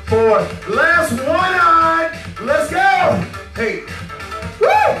 5, 4. Last one on. Let's go. 8.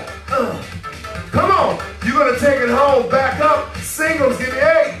 Woo! Come on. You're going to take it home. Back up. Singles. Give me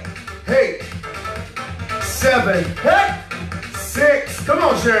 8. 8. 7. 6. Come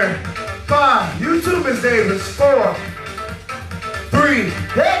on, Sharon. 5. You too, Miss Davis. 4. 3.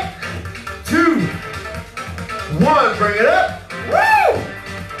 2. 1. Bring it up. Woo!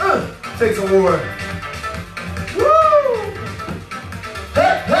 Take some water. Woo!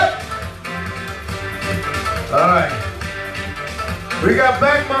 All right. We got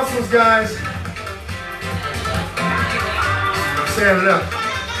back muscles, guys. Stand it up.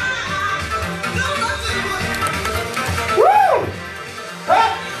 Woo!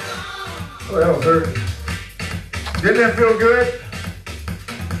 Oh, that was hurting. Didn't that feel good?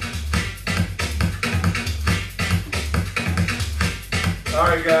 All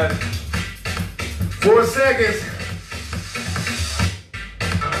right, guys. 4 seconds.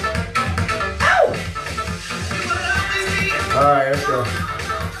 Ow! All right, let's go.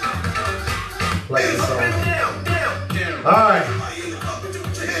 Play this song. All right.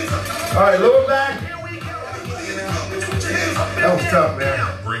 All right, lower back. That was tough, man.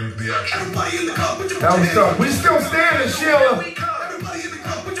 Bring the action. That was tough. We still standing, Sheila.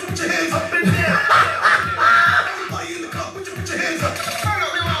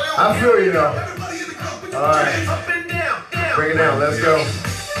 I feel you though. All right. Bring it down. Let's go.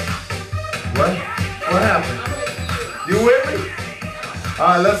 What? What happened? You with me? All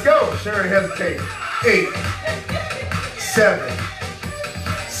right, let's go. Sharon, hesitate. 8, 7,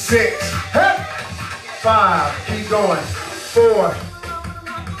 6, 5. Keep going. 4,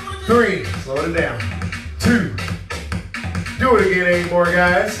 3. Slow it down. 2. Do it again, 8 more,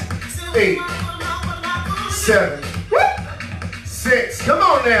 guys. 8, 7, 6. Come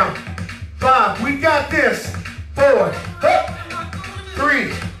on now. 5. We got this. 4,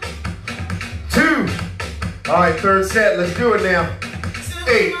 3, 2. All right, third set. Let's do it now.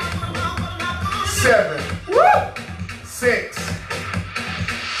 8, 7, 6,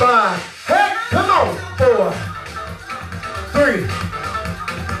 5. Hey, come on. 4, 3,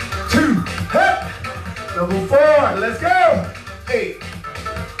 2. Hey. Number 4. Let's go. 8,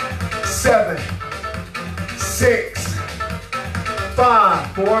 7, 6,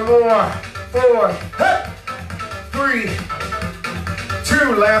 5. 4 more. 4, 3,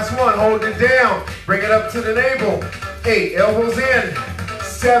 2. Last one. Hold it down. Bring it up to the navel. 8. Elbows in.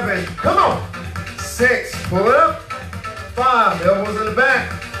 7. Come on. 6. Pull it up. 5. Elbows in the back.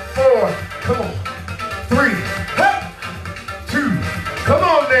 4. Come on. 3. 2. Come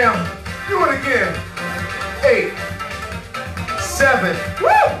on now. Do it again. 8. 7.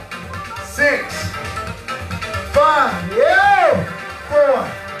 6. 5. Yeah. 4.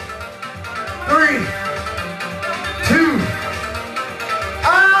 3. 2.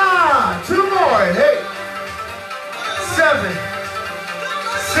 2 more. 8. 7.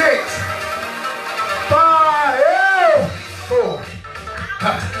 6. 5. 4.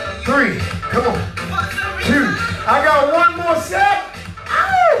 3. Come on. 2. I got 1 more set.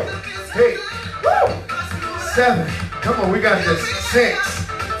 8. 7. Come on, we got this. 6.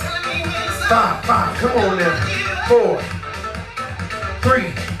 5. Come on now. 4.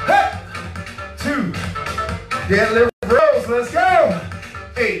 3. 2. Deadlift rows. Let's go.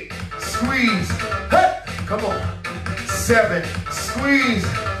 8. Squeeze. Come on. 7. Squeeze.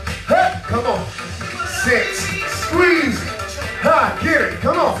 Come on. 6. Squeeze. Get it.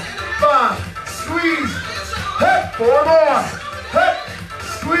 Come on. 5. Squeeze. 4 more.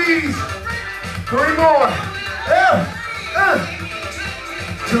 Squeeze. 3 more.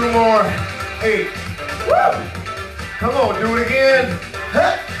 2 more. 8. Come on, do it again.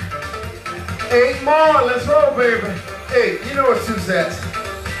 8 more. Let's roll, baby. 8. You know it's 2 sets.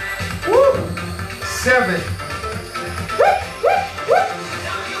 7.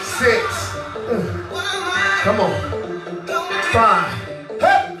 6. Come on. 5.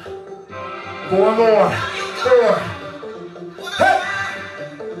 4 more. 4.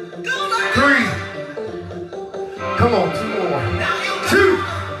 3. Come on, 2 more. 2.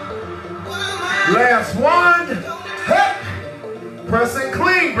 Last one. Hip. Press and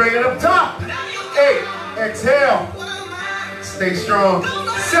clean. Bring it up top. 8. Exhale. Stay strong.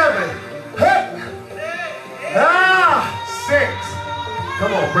 7. Hip. 6.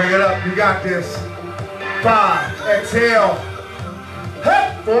 Come on, bring it up. You got this. 5. Exhale.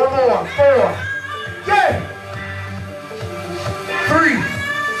 Hip. 4 more. 4. Yeah. 3.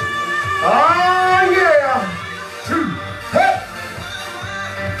 Oh, yeah. 2. Hip.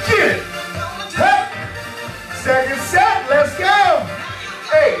 Get it. Hip. Second set. Let's go.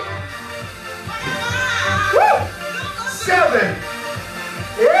 8. Woo. 7.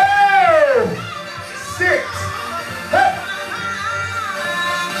 Yeah. 6. Hip.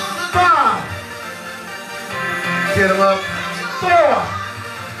 5. Get them up. 4.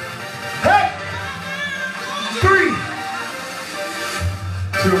 Hip. 3.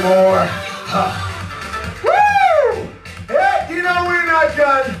 2 more. Woo! Hey, you know we're not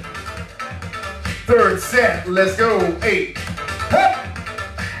done. Third set. Let's go. 8. Hip.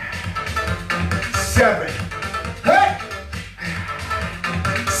 7. Hip.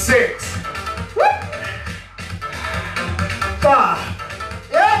 6. Woo! 5.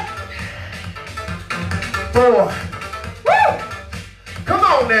 Yep. 4. Woo! Come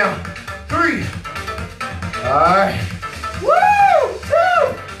on now. 3. All right. Woo! Woo!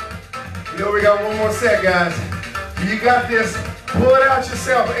 You know we got one more set, guys. You got this. Pull it out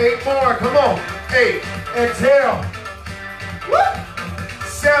yourself. 8 more. Come on. 8. Exhale. Woo!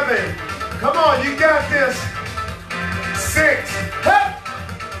 7. Come on. You got this. 6. Hep.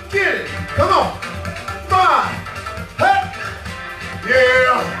 Get it. Come on. 5. Hep.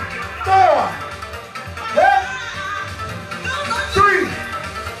 Yeah. 4. Hep. 3.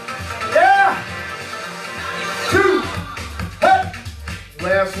 Yeah. 2. Hep.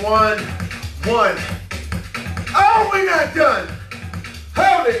 Last one. 1. Oh, we're not done.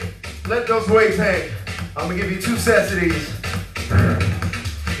 Hold it. Let those weights hang. I'm going to give you 2 sets of these.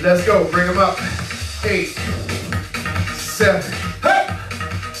 Let's go. Bring them up. 8. 7. Hey.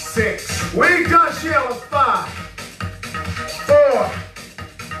 6. We ain't done, Sheila. 5. 4.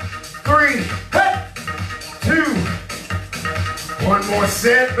 3. Hey. 2. 1 more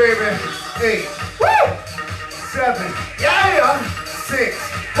set, baby. 8. Woo. 7. Yeah. 6.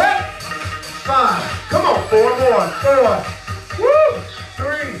 Hey. 5. Come on. 4 more. 4. Woo.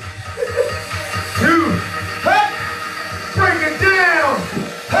 3. 2. Hey. Break it down.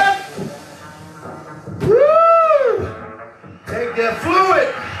 Hey. Woo. Take that fluid.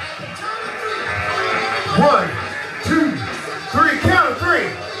 1, 2, 3. Count of 3.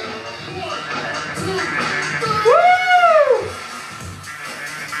 Woo.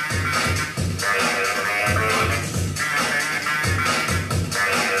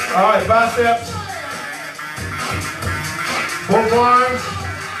 All right, biceps. Both arms.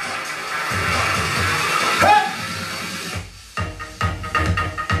 Hey.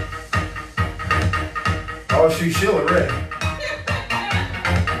 Oh, shoot, Sheila ready.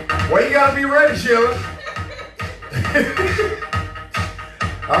 Well, you gotta be ready, Sheila.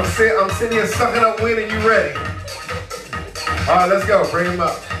 I'm sitting here sucking up wind and you ready. All right, let's go. Bring them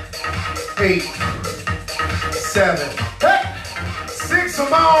up. 8, 7, hey. 6,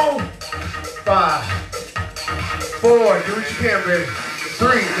 come on. 5, 4, do what you can, baby. 3,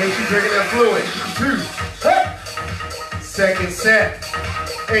 make sure you're drinking that fluid. 2, hey. Second set.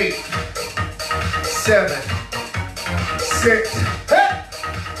 8, 7, 6, hey.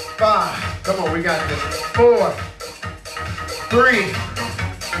 5, come on, we got this. 4, 3,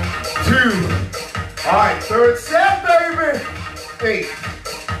 2. All right, third set, baby. 8,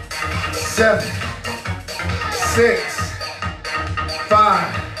 7, 6,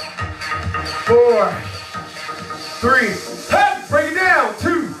 5, 4, 3. Hey, break it down.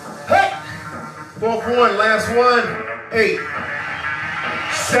 2. Hey. 4 for 1. Last one. 8,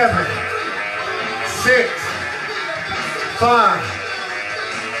 7, 6, 5,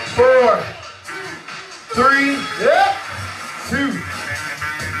 4, 3. Yep. 2.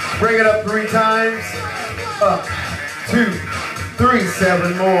 Bring it up 3 times. Up. 2, 3.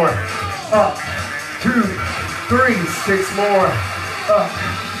 7 more. Up. 2, 3. 6 more. Up.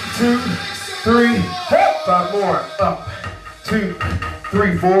 2, 3. 5 more. Up. 2,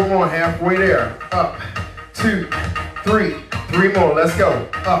 3. 4 more. Halfway there. Up. 2, 3. 3 more. Let's go.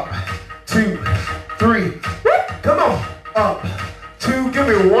 Up. 2, 3. Come on. Up. 2. Give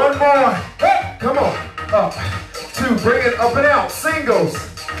me 1 more. Come on. Up. 2. Bring it up and out. Singles.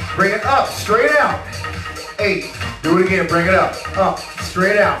 Bring it up. Straight out. 8. Do it again. Bring it up. Up.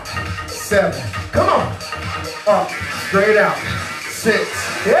 Straight out. 7. Come on. Up. Straight out.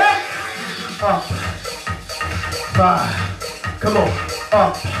 6. Yeah. Up. 5. Come on.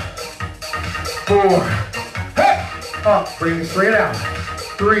 Up. 4, hey, up, bring it straight out.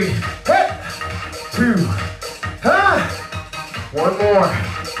 3, hey, 2, ha, 1 more.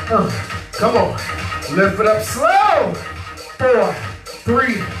 Come on, lift it up slow. 4,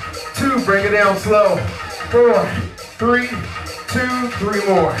 3, 2, bring it down slow. 4, 3, 2, 3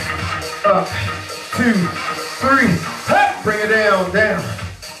 more. Up, 2, 3, hey, bring it down, down.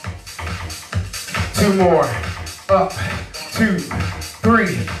 2 more. Up, 2,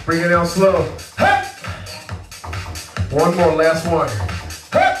 3, bring it down slow. Hey. 1 more, last one.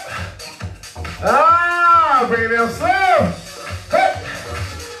 Hey. Ah, bring it down slow. Hey.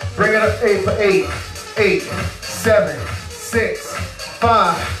 Bring it up 8 for 8. 8, 7, 6,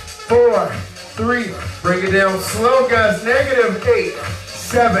 5, 4, 3. Bring it down slow, guys. Negative 8,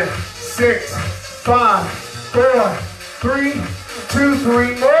 7, 6, 5, 4, 3, 2,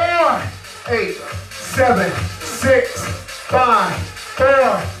 3 more. 8, 7, 6, 5,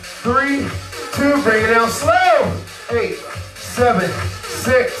 4, 3, 2. Bring it down slow. 8, 7,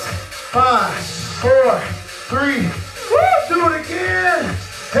 6, 5, 4, 3. Woo, do it again.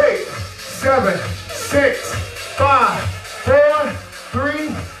 8, 7, 6, 5, 4,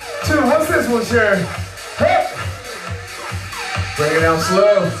 3, 2. What's this one, Sharon? Hey. Bring it down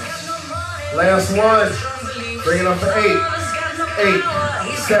slow. Last one. Bring it up to 8,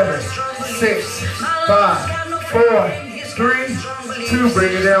 7, 6, 5, 4, 3, 2.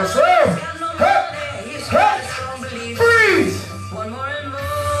 Bring it down slow. Hey. Hey. Freeze. One more and more.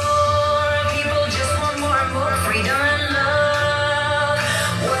 People just want more and more freedom and love.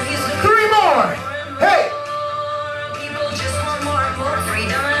 What he's looking 3 more. Hey. People just want more and more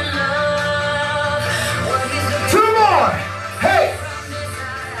freedom and love. What he's looking 2 more. Hey.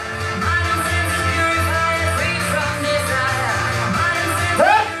 mind and senses purified, free from desire. Mind and senses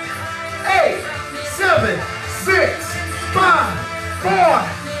Hey. 8, 7, 6, 5, 4,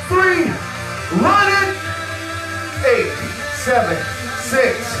 3. Run it. 8, 7,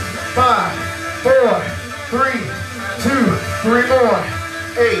 6, 5, 4, 3, 2, 3 more.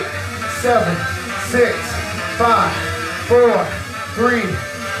 8, 7, 6, 5, 4, 3.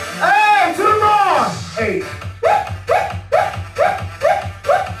 Hey, 2 more. 8.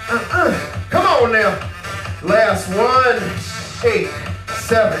 Come on now. Last one. 8,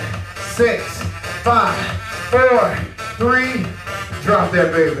 7, 6, 5, 4, 3. Drop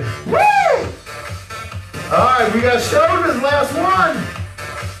that baby. Woo! All right, we got shoulders, last one.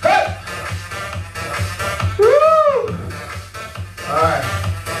 Hey. Woo! All right.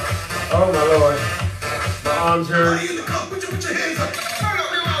 Oh, my Lord. My arms hurt.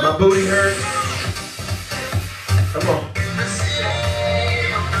 My booty hurt. Come on.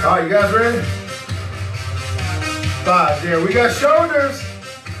 All right, you guys ready? 5, there. We got shoulders.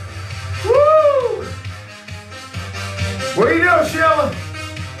 Woo! What are you doing, Sheila?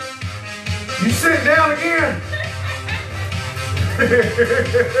 You sit down again?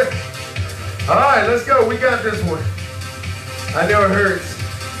 All right, let's go. We got this one. I know it hurts.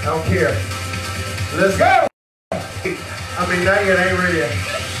 I don't care. Let's go. I mean, not yet. I ain't ready yet.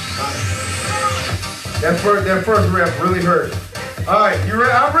 That first rep really hurt. All right, you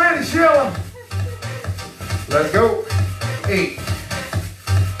ready? I'm ready, Sheila. Let's go. 8,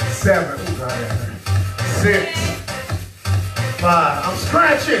 7, 6, 5. I'm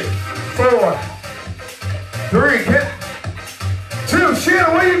scratching. 4, 3, get 2.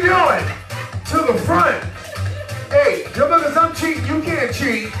 Sheila, what are you doing? To the front. 8. Just because I'm cheating, you can't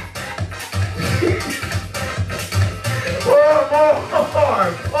cheat. 4 more.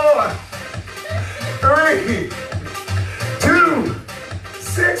 4, 3, 2.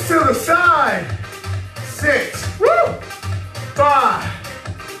 6 to the side. 6. Woo. 5,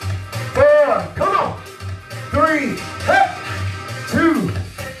 4. Come on. 3. Hey. 2.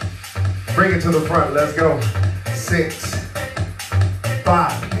 Bring it to the front. Let's go. 6,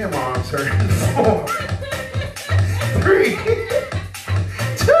 5. Damn, my arms hurt. 4, 3,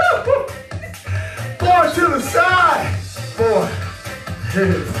 2. 4 to the side. 4,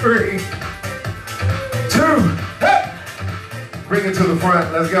 3, 2. Hey. Bring it to the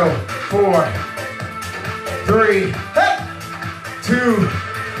front. Let's go. 4, 3, hey. 2.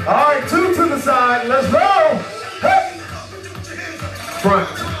 All right, 2 to the side. Let's roll. Hey. Front.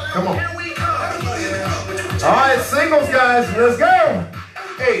 Come on. All right, singles, guys. Let's go.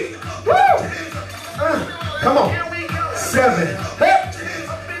 8. Woo. Come on. 7. Hey.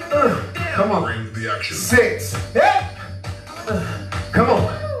 Come on. 6. Hey. Come on.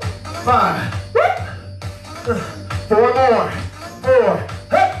 5. 4 more. 4.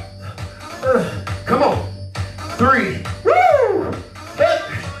 Hey. Come on. 3. Woo. Hey.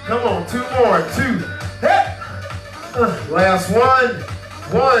 Come on. 2 more. 2. Hey. Last one.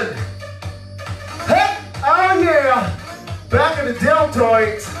 1. the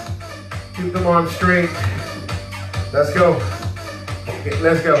deltoids. Keep them arms straight. Let's go. Okay,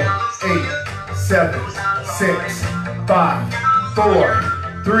 let's go. 8, 7, 6, 5, 4,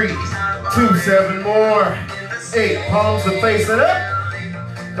 3, 2, 7 more. 8, palms are facing up.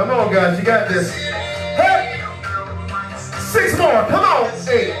 Come on, guys, you got this. Hey! 6 more, come on.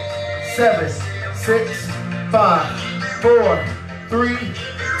 8, 7, 6, 5, 4, 3, 2,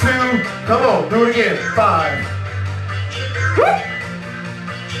 come on, do it again. 5. Hey!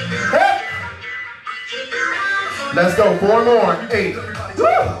 Let's go, 4 more. 8.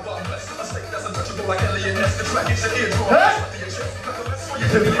 Hey!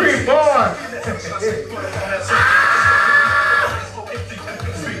 3 more.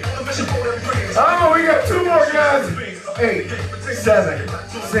 Oh, we got 2 more, guys. 8, 7,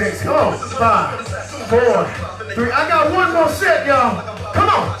 6, come on. 5, 4, 3. I got 1 more set, y'all. Come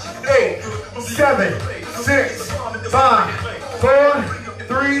on. 8, 7, 6, 5, 4,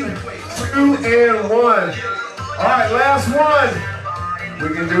 3, 2, and 1. All right, last one. We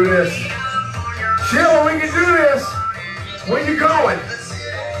can do this. Sheila, we can do this. Where you going?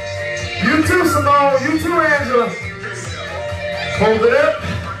 You too, Simone. You too, Angela. Hold it up.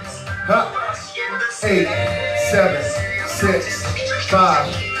 8, 7, 6,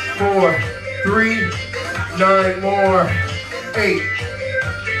 5, 4, 3, 9 more. 8.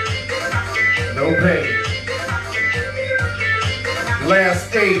 No pain.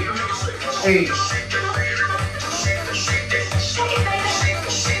 Last 8. 8.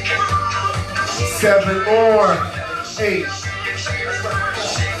 7 more. 8.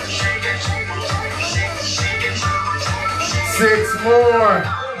 6 more.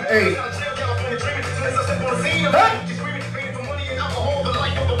 8.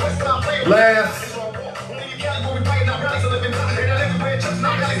 Last.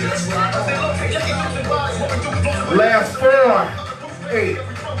 Last 4. 8.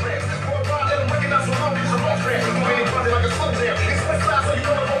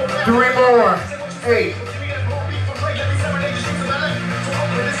 3 more. 8.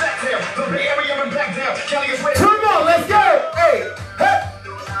 2 more. Let's go. 8. Hey.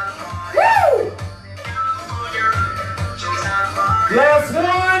 Woo. Last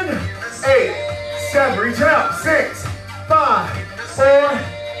one. 8, 7. Reach out. 6, 5, 4,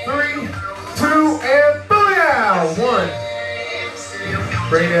 3, 2, and booyah. 1.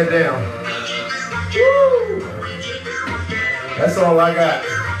 Bring that down. Woo. That's all I got.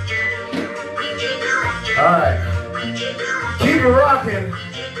 All right. Keep it rocking.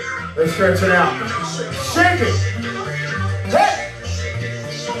 Let's stretch it out. Shake it. Hey.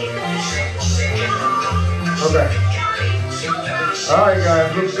 Okay. All right,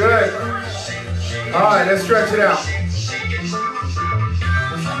 guys. Look good. All right, let's stretch it out.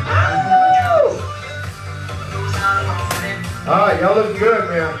 All right, y'all look good,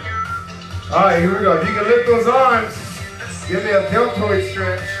 man. All right, here we go. If you can lift those arms, give me a deltoid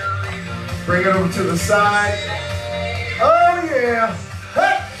stretch. Bring it over to the side. Oh, yeah.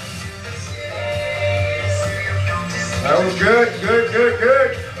 Hey. That was good, good, good,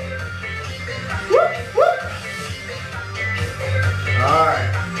 good. Whoop, whoop. All right,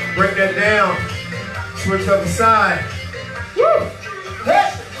 bring that down. Switch up the side. Woo. Hey,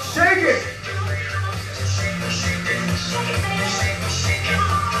 shake it.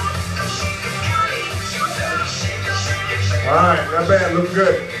 All right, not bad, look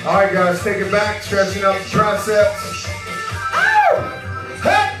good. All right, guys, take it back, stretching out the triceps. Ow!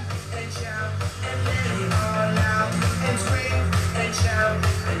 Hey!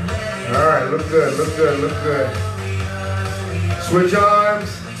 All right, look good, look good, look good. Switch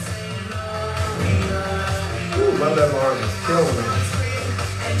arms. Ooh, my left arm is killing me.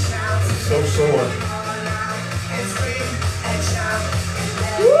 It's so sore.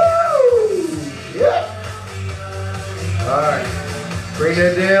 Woo! Yep. All right, bring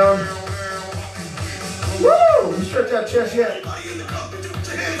that down. Woo! You stretch that chest yet?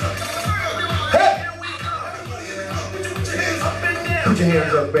 Hey! Put your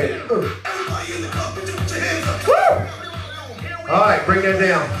hands up, baby. Woo! All right, bring that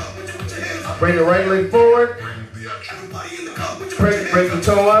down. Bring the right leg forward. Bring the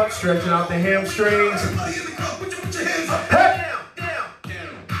toe up, stretching out the hamstrings. Hey!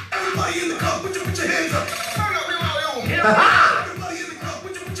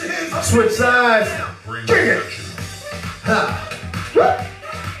 Switch sides. Kick it. Ha. Yeah.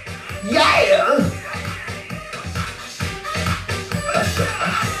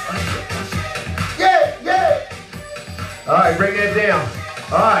 Yeah, yeah. All right, bring that down.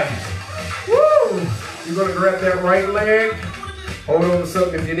 All right. Woo. You're going to grab that right leg. Hold on to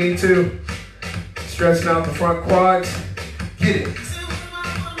something if you need to. Stretching out the front quads. Get it.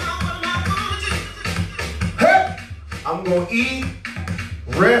 Hey! I'm gonna eat,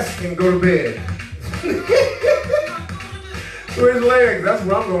 rest, and go to bed. Switch legs, that's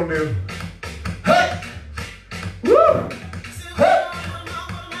what I'm gonna do. Hey! Woo! Hey!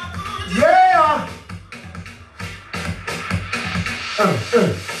 Yeah!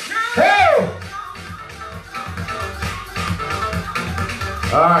 Hey!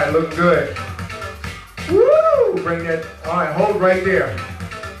 All right, looking good. Woo! Bring that, all right, hold right there.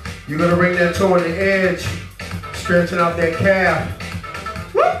 You're gonna bring that toe on the edge, stretching out that calf.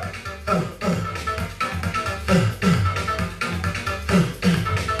 Woo!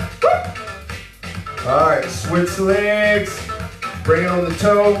 All right, switch legs, bring it on the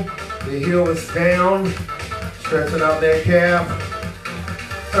toe, the heel is down, stretching out that calf.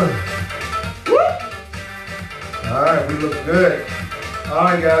 All right, we look good. All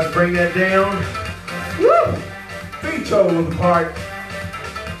right, guys, bring that down. Woo! Feet toes apart.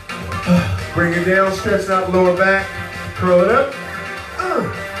 Bring it down, stretching out the lower back. Curl it up.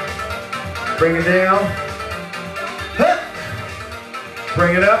 Bring it down.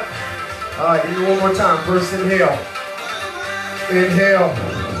 Bring it up. All right, do it one more time. First inhale. Inhale.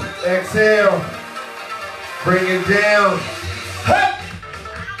 Exhale. Bring it down.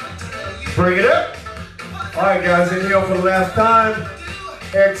 Bring it up. All right, guys, inhale for the last time.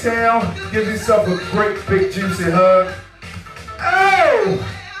 Exhale. Give yourself a great, big, juicy hug. Oh!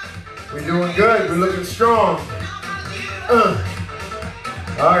 We're doing good. We're looking strong. All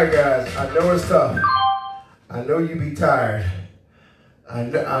right, guys. I know it's tough. I know you be tired. I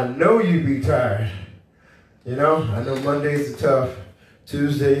know you be tired. You know, I know Mondays are tough.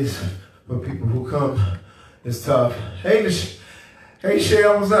 Tuesdays, for people who come, is tough. Hey,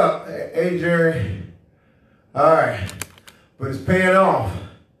 Shell, what's up? Hey, Jerry. All right, but it's paying off.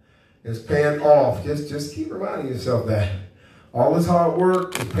 It's paying off. Just keep reminding yourself that all this hard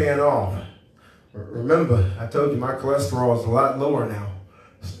work is paying off. Remember, I told you my cholesterol is a lot lower now.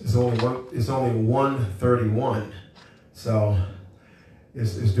 It's only 131, so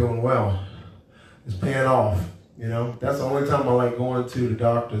it's doing well. It's paying off. You know, that's the only time I like going to the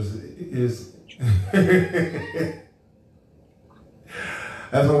doctors is.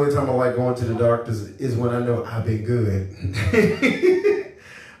 That's the only time I like going to the doctors is when I know I've been good.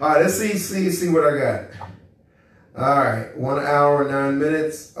 All right, let's see what I got. All right, 1 hour, 9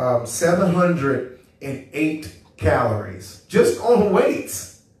 minutes, 708 calories just on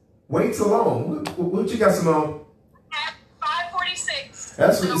weights. Weights alone. What you got, Simone? 546.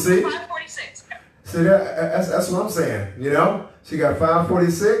 That's what you see. 546. See that's what I'm saying. You know, she got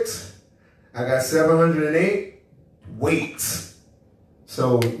 546. I got 708 weights.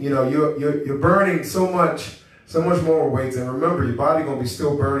 So, you know, you're burning so much more weights. And remember, your body gonna be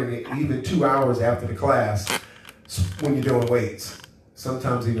still burning it even 2 hours after the class when you're doing weights,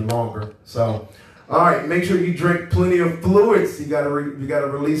 sometimes even longer. So, all right, make sure you drink plenty of fluids. You gotta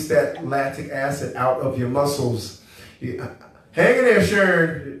release that lactic acid out of your muscles. Hang in there,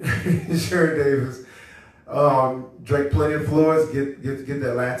 Sharon Davis. Drink plenty of fluids. Get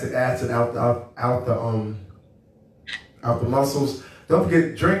that lactic acid out the muscles. Don't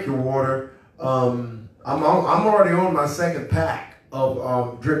forget, drink your water. I'm already on my second pack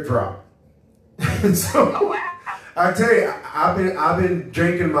of Drip Drop. So Oh, wow. I tell you, I've been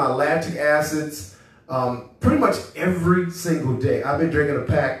drinking my lactic acids pretty much every single day. I've been drinking a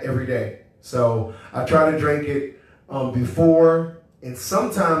pack every day. So I try to drink it before, and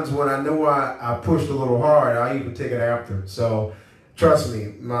sometimes when I know I pushed a little hard, I even take it after. So trust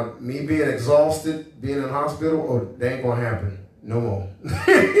me, me being exhausted, being in the hospital, that ain't gonna happen. No more.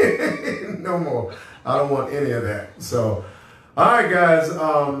 No more. I don't want any of that. So, all right, guys,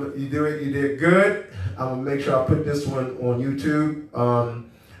 you did good. I'm gonna make sure I put this one on YouTube.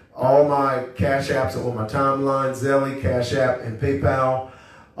 All my Cash Apps are on my timeline: Zelle, Cash App, and PayPal.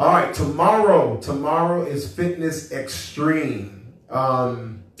 All right, tomorrow is Fitness Extreme.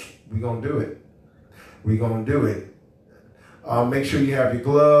 We're gonna do it. Make sure you have your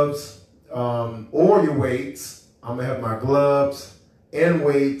gloves or your weights. I'm gonna have my gloves and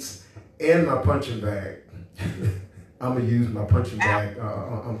weights and my punching bag. I'm gonna use my punching bag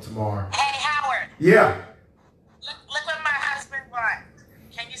tomorrow. Hey, Howard. Yeah. Look what my husband bought.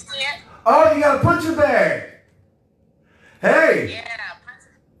 Can you see it? Oh, you got a punching bag. Hey. Yeah.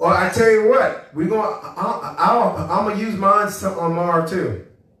 Well, I tell you what, I'm gonna use mine tomorrow too.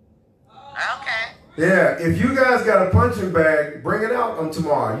 Okay. Yeah. If you guys got a punching bag, bring it out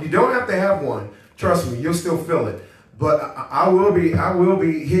tomorrow. You don't have to have one. Trust me, you'll still feel it. But I will be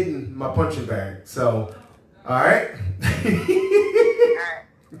hitting my punching bag. So, all right.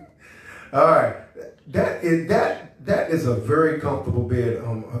 All right. That is a very comfortable bed.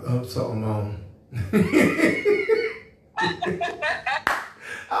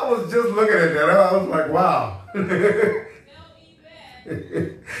 I was just looking at that. I was like, wow.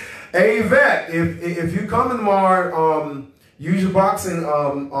 Hey, Yvette, if you come tomorrow, use your boxing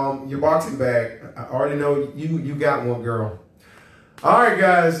bag. I already know you got one, girl. All right,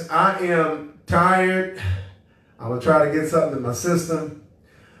 guys, I am tired. I'm gonna try to get something in my system.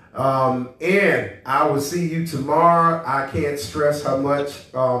 And I will see you tomorrow. I can't stress how much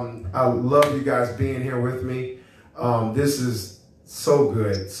I love you guys being here with me. This is so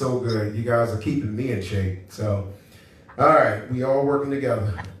good, so good. You guys are keeping me in shape. So, all right, we all working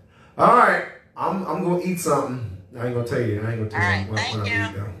together. All right, I'm gonna eat something. I ain't gonna tell you. I ain't gonna tell you when I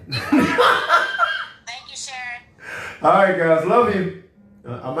eat though. Thank you, Sharon. All right, guys, love you.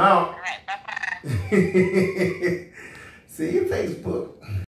 I'm out. All right, bye-bye. See you Facebook.